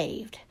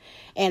saved.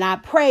 And I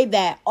pray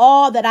that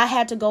all that I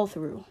had to go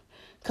through,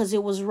 because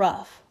it was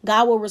rough,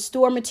 God will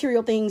restore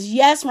material things.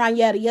 Yes,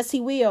 Ronyetta, yes,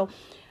 he will.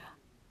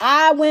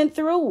 I went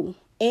through,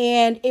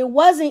 and it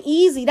wasn't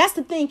easy. That's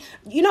the thing.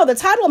 You know, the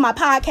title of my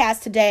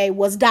podcast today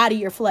was Die to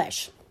Your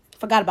Flesh.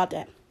 Forgot about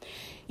that.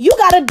 You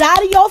got to die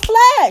to your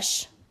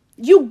flesh.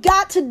 You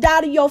got to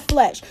die to your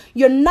flesh.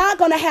 You're not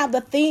going to have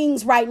the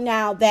things right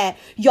now that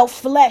your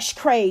flesh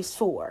craves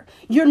for.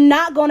 You're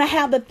not going to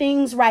have the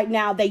things right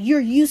now that you're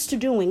used to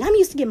doing. I'm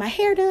used to getting my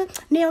hair done,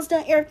 nails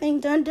done, everything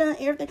done,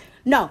 everything.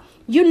 No,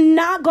 you're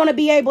not going to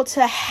be able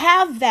to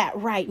have that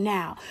right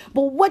now.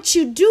 But what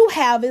you do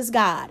have is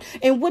God.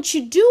 And what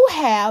you do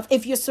have,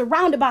 if you're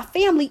surrounded by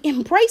family,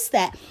 embrace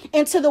that.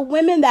 And to the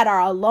women that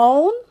are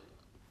alone,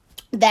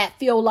 that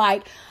feel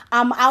like,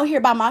 I'm out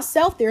here by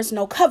myself. There's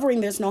no covering.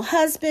 There's no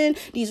husband.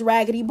 These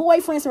raggedy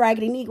boyfriends,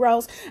 raggedy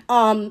Negroes.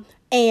 And,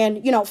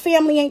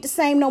 family ain't the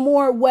same no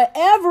more.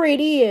 Whatever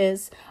it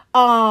is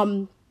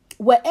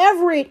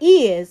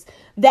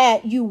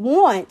that you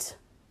want,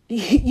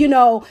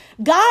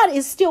 God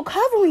is still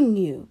covering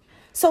you.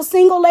 So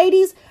single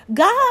ladies,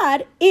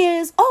 God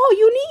is all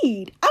you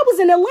need. I was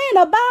in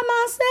Atlanta by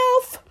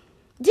myself.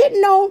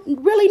 Didn't know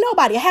really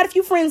nobody. I had a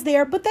few friends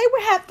there, but they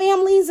had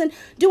families and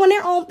doing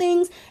their own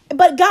things.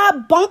 But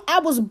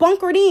I was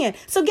bunkered in.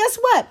 So guess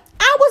what?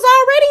 I was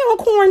already on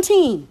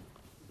quarantine.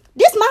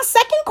 This is my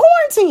second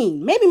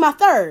quarantine, maybe my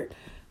third.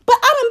 But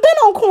I done been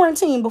on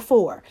quarantine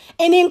before.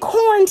 And in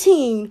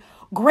quarantine,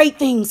 great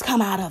things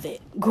come out of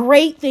it.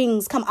 Great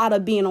things come out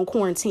of being on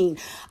quarantine.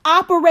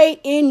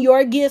 Operate in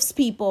your gifts,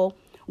 people.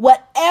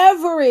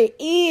 Whatever it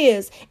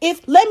is,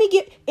 if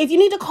you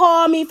need to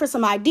call me for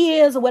some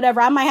ideas or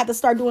whatever, I might have to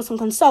start doing some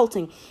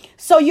consulting.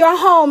 So you're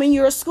home and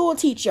you're a school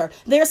teacher.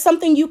 There's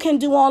something you can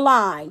do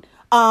online.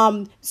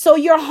 So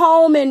you're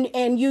home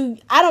and you,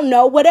 I don't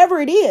know,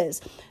 whatever it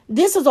is.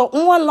 This is an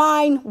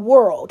online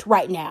world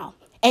right now,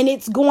 and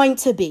it's going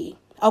to be,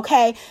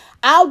 okay?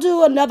 I'll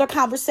do another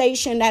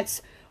conversation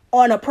that's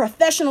on a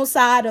professional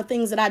side of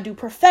things that I do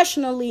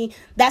professionally.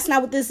 That's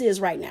not what this is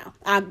right now.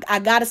 I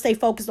got to stay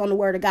focused on the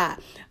word of God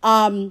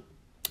and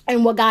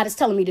what God is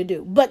telling me to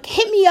do. But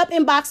hit me up,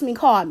 inbox me,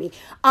 call me.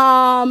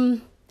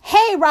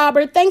 Hey,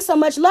 Robert, thanks so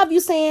much. Love you,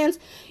 Sands.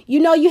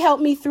 You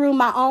helped me through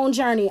my own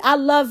journey. I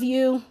love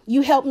you.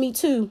 You helped me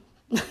too.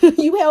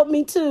 You helped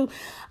me too.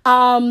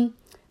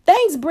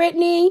 Thanks,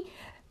 Brittany.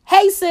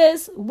 Hey,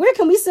 sis, where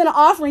can we send an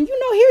offering? Here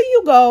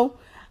you go.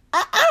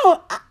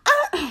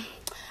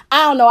 I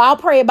don't know. I'll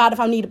pray about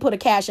if I need to put a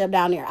cash up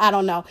down there. I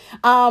don't know.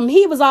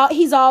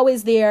 He's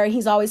always there.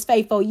 He's always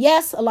faithful.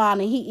 Yes,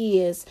 Alana,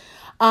 he is.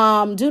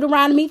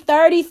 Deuteronomy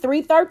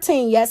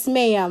 33:13. Yes,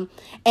 ma'am.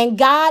 And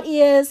God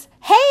is,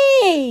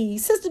 hey,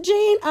 Sister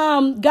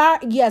Jean,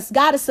 God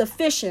is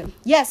sufficient.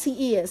 Yes,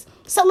 he is.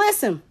 So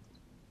listen,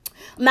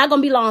 I'm not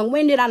going to be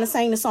long-winded. I done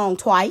sang the song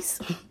twice.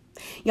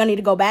 Y'all need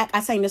to go back.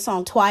 I sang the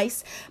song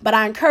twice, but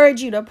I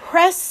encourage you to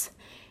press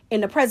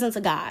in the presence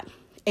of God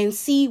and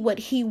see what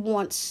he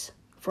wants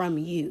from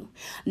you,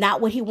 not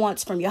what he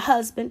wants from your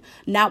husband,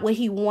 not what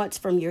he wants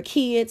from your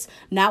kids,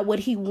 not what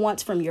he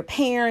wants from your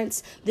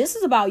parents. This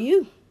is about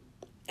you.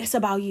 It's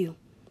about you.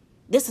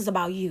 This is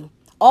about you.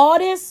 All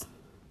this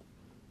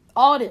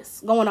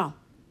going on.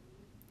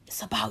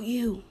 It's about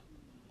you.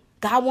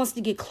 God wants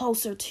to get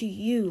closer to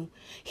you.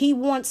 He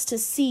wants to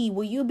see,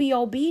 will you be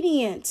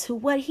obedient to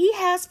what he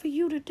has for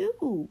you to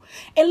do?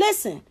 And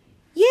listen,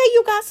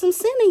 you got some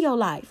sin in your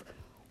life.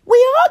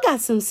 We all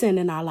got some sin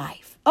in our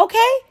life.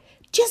 Okay?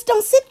 Just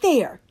don't sit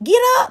there.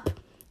 Get up.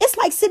 It's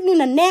like sitting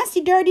in a nasty,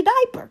 dirty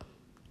diaper.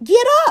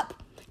 Get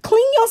up.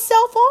 Clean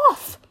yourself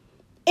off.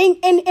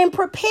 And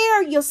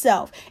prepare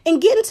yourself. And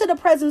get into the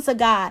presence of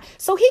God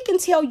so he can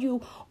tell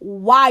you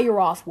why you're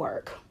off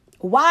work.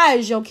 Why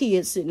is your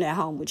kid sitting at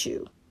home with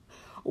you?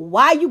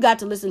 Why you got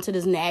to listen to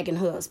this nagging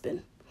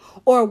husband?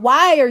 Or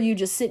why are you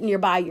just sitting here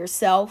by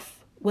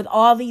yourself with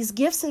all these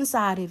gifts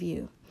inside of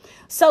you?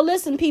 So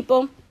listen,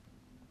 people.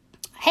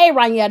 Hey,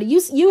 Ranietta,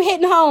 you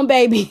hitting home,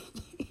 baby.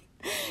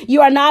 You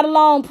are not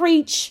alone.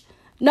 Preach.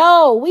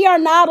 No, we are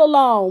not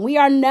alone. We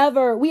are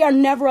never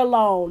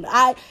alone.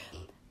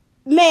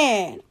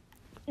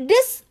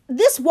 This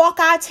walk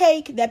I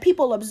take that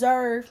people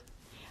observe,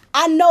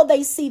 I know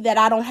they see that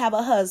I don't have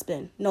a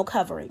husband, no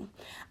covering.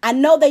 I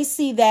know they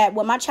see that,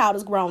 my child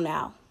is grown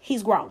now.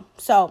 He's grown.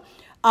 So,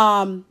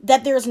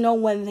 that there's no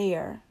one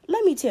there.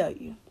 Let me tell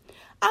you,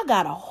 I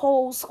got a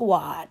whole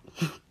squad.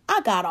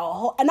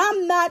 And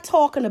I'm not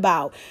talking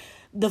about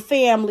the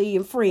family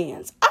and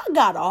friends. I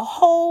got a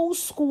whole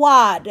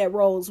squad that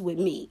rolls with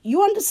me.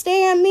 You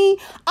understand me?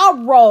 I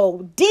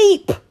roll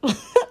deep.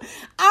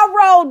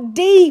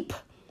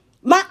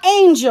 My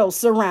angels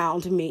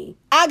surround me.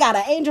 I got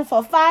an angel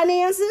for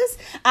finances.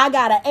 I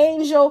got an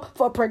angel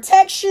for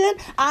protection.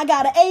 I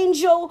got an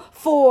angel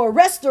for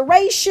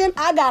restoration.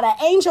 I got an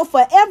angel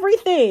for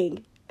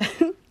everything.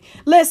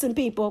 Listen,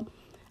 people,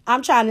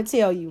 I'm trying to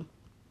tell you,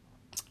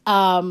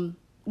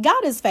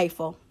 God is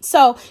faithful.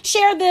 So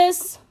share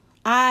this.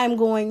 I'm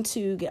going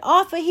to get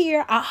off of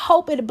here. I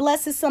hope it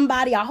blesses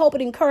somebody. I hope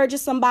it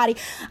encourages somebody.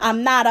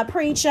 I'm not a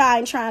preacher. I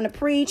ain't trying to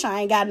preach.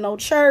 I ain't got no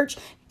church.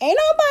 Ain't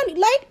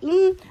nobody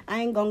I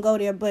ain't gonna go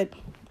there. But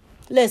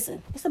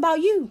listen, it's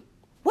about you.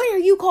 What are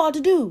you called to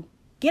do?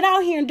 Get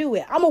out here and do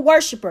it. I'm a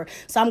worshiper.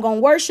 So I'm going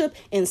to worship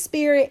in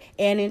spirit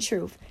and in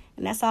truth.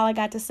 And that's all I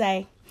got to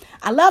say.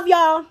 I love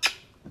y'all.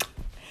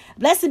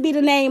 Blessed be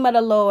the name of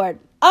the Lord.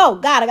 Oh,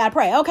 God, I got to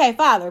pray. Okay,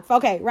 Father.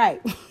 Okay,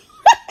 right.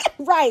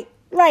 Right.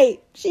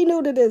 She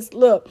knew to this.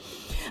 Look,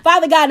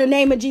 Father God, in the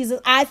name of Jesus,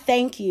 I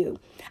thank you.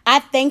 I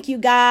thank you,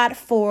 God,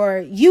 for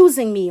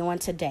using me on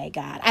today,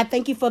 God. I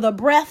thank you for the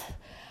breath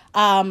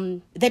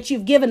that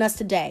you've given us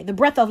today, the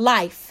breath of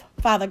life,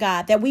 Father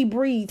God, that we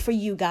breathe for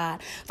you,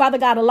 God. Father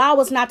God, allow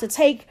us not to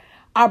take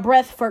our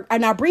breath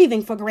and our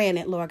breathing for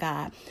granted, Lord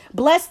God.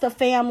 Bless the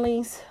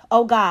families,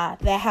 oh God,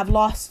 that have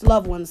lost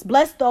loved ones.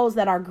 Bless those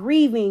that are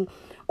grieving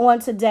on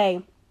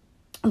today,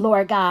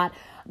 Lord God.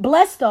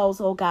 Bless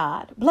those, oh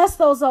God. Bless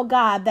those, oh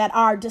God, that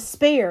are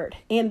despaired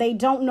and they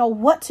don't know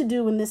what to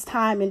do in this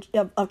time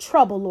of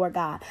trouble, Lord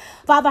God.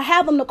 Father,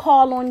 have them to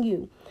call on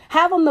you.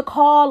 Have them to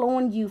call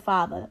on you,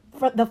 Father.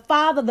 For the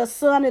Father, the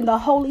Son, and the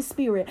Holy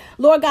Spirit.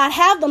 Lord God,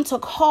 have them to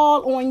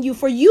call on you.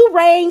 For you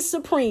reign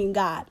supreme,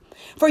 God.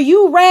 For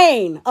you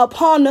reign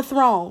upon the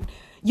throne.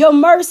 Your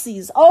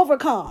mercies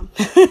overcome.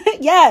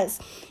 Yes,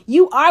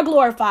 you are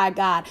glorified,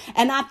 God.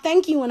 And I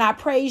thank you and I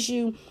praise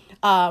you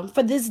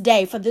for this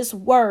day, for this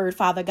word,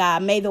 Father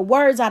God. May the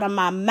words out of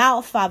my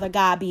mouth, Father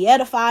God, be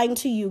edifying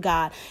to you,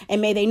 God.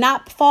 And may they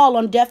not fall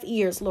on deaf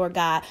ears, Lord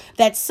God,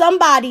 that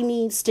somebody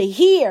needs to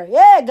hear.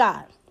 Yeah,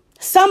 God.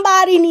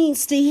 Somebody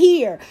needs to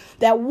hear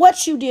that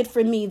what you did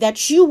for me,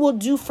 that you will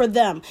do for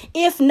them,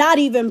 if not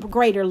even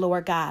greater,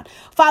 Lord God.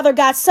 Father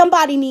God,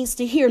 somebody needs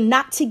to hear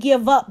not to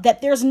give up,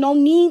 that there's no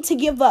need to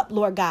give up,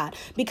 Lord God,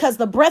 because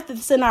the breath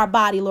that's in our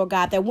body, Lord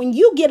God, that when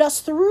you get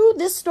us through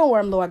this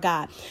storm, Lord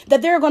God,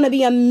 that there are going to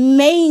be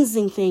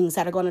amazing things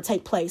that are going to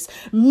take place,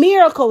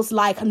 miracles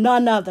like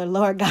none other,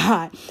 Lord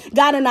God.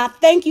 God, and I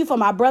thank you for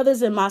my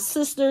brothers and my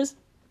sisters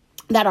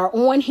that are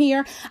on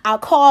here. I'll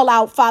call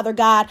out, Father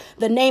God,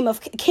 the name of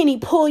Kenny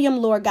Pulliam,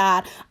 Lord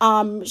God,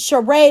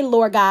 Sheree,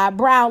 Lord God,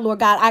 Brown, Lord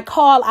God. I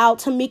call out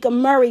Tamika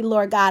Murray,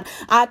 Lord God.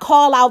 I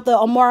call out the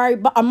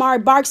Amari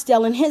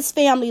Barksdale and his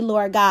family,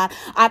 Lord God.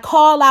 I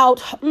call out,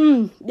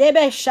 Father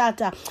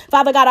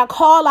God, I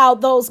call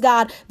out those,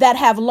 God, that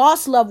have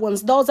lost loved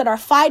ones, those that are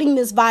fighting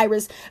this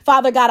virus.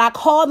 Father God, I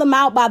call them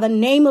out by the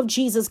name of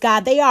Jesus,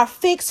 God. They are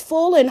fixed,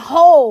 full, and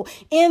whole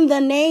in the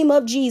name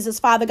of Jesus,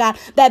 Father God,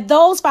 that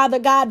those, Father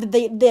God,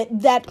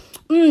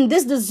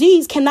 this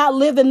disease cannot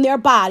live in their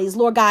bodies,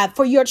 Lord God,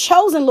 for your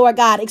chosen, Lord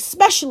God,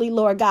 especially,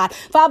 Lord God.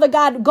 Father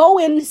God, go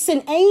and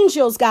send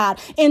angels, God,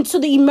 into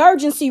the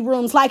emergency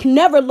rooms like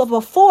never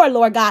before,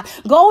 Lord God.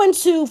 Go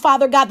into,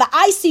 Father God, the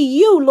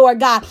ICU,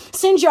 Lord God.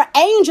 Send your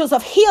angels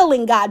of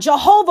healing, God.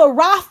 Jehovah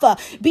Rapha,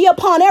 be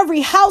upon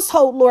every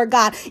household, Lord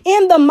God,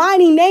 in the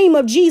mighty name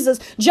of Jesus.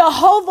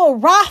 Jehovah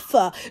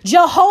Rapha,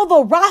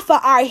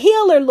 our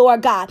healer,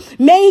 Lord God.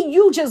 May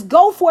you just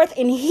go forth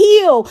and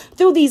heal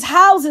through these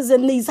houses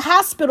and these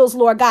hospitals,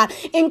 Lord God.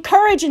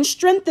 Encourage and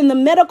strengthen the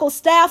medical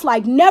staff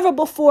like never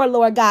before,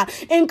 Lord God.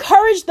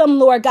 Encourage them,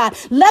 Lord God.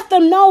 Let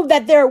them know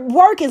that their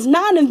work is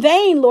not in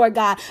vain, Lord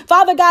God.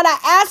 Father God, I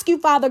ask you,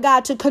 Father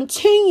God, to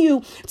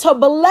continue to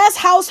bless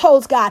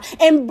households, God,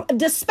 and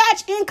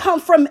dispatch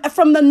income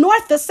from the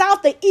north, the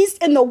south, the east,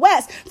 and the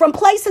west, from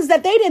places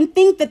that they didn't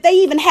think that they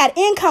even had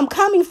income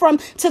coming from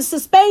to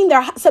sustain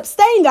their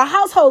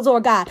households,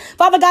 Lord God.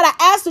 Father God, I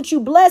ask that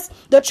you bless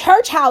the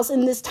church house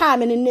in this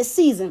time and in this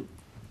season.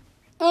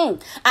 I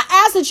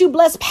ask that you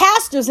bless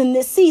pastors in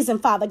this season,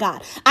 Father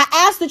God. I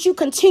ask that you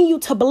continue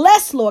to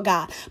bless, Lord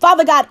God.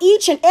 Father God,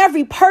 each and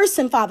every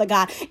person, Father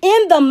God,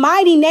 in the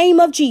mighty name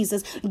of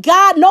Jesus.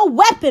 God, no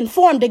weapon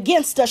formed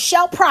against us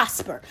shall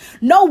prosper.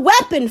 No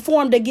weapon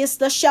formed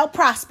against us shall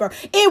prosper.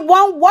 It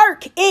won't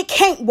work. It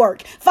can't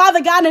work.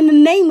 Father God, in the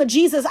name of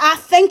Jesus, I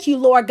thank you,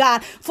 Lord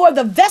God, for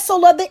the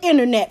vessel of the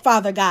internet,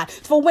 Father God.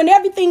 For when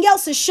everything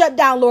else is shut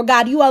down, Lord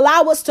God, you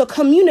allow us to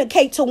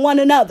communicate to one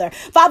another.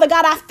 Father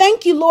God, I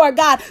thank you, Lord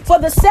God, for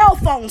the cell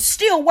phone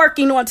still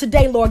working on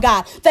today, Lord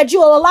God, that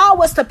you'll allow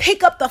us to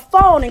pick up the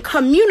phone and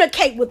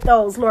communicate with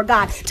those, Lord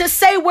God, to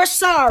say we're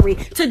sorry,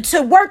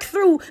 to work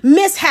through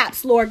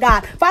mishaps, Lord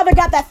God. Father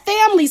God, that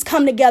families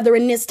come together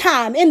in this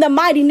time in the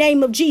mighty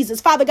name of Jesus.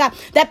 Father God,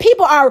 that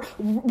people are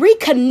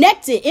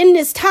reconnected in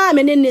this time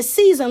and in this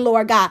season,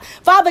 Lord God.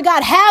 Father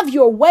God, have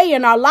your way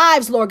in our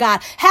lives, Lord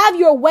God. Have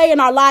your way in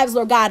our lives,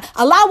 Lord God.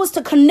 Allow us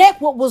to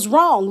connect what was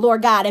wrong,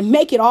 Lord God, and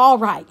make it all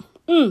right.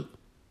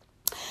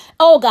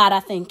 Oh, God, I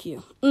thank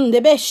you. Oh,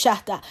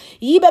 God,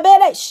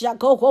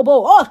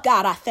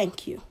 I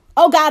thank you.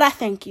 Oh, God, I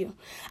thank you.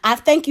 I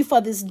thank you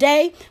for this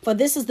day, for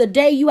this is the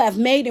day you have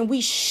made, and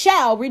we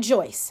shall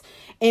rejoice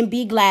and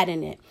be glad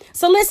in it.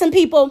 So listen,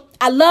 people,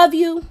 I love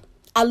you.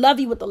 I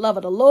love you with the love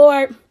of the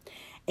Lord.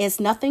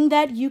 It's nothing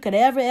that you could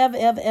ever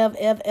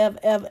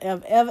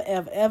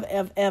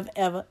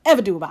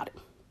do about it.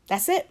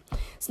 That's it.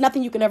 It's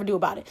nothing you can ever do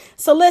about it.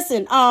 So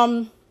listen,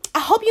 I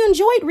hope you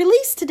enjoyed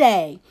Release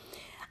today.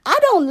 I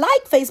don't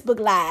like Facebook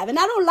Live, and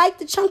I don't like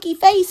the chunky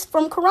face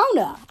from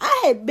Corona.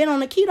 I had been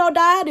on a keto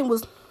diet and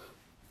was...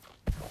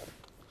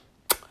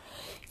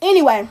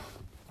 Anyway,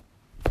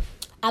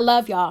 I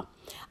love y'all.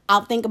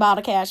 I'll think about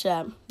a Cash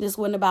App. This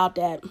wasn't about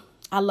that.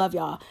 I love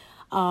y'all.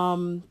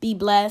 Be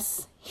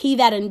blessed. He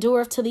that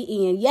endureth to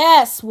the end.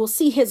 Yes, we'll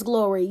see his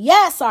glory.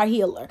 Yes, our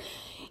healer.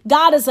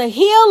 God is a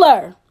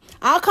healer.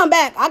 I'll come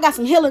back. I got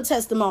some healing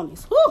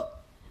testimonies. Woo.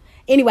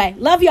 Anyway,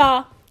 love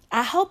y'all.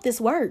 I hope this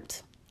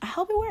worked. I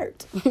hope it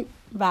worked.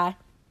 Bye.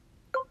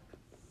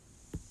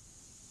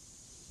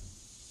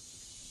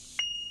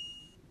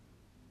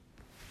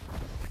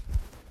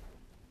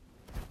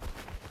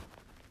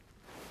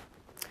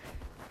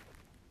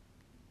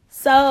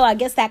 So I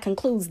guess that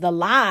concludes the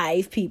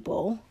live,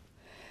 people.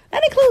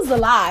 That includes the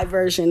live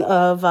version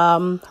of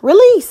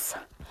Release.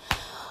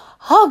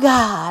 Oh,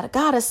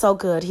 God is so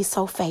good. He's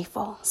so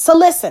faithful. So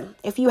listen,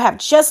 if you have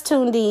just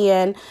tuned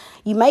in,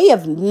 you may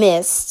have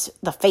missed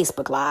the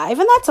Facebook Live,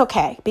 and that's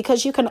okay,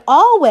 because you can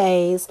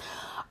always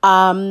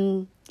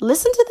listen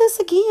to this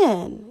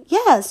again.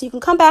 Yes, you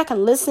can come back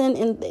and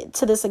listen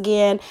to this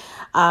again.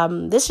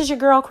 This is your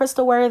girl,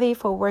 Crystal Worthy,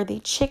 for Worthy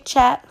Chick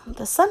Chat,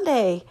 the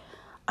Sunday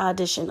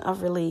edition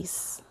of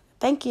Release.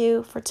 Thank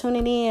you for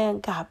tuning in.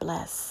 God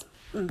bless.